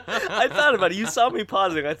 I thought about it. You saw me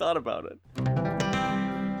pausing. I thought about it.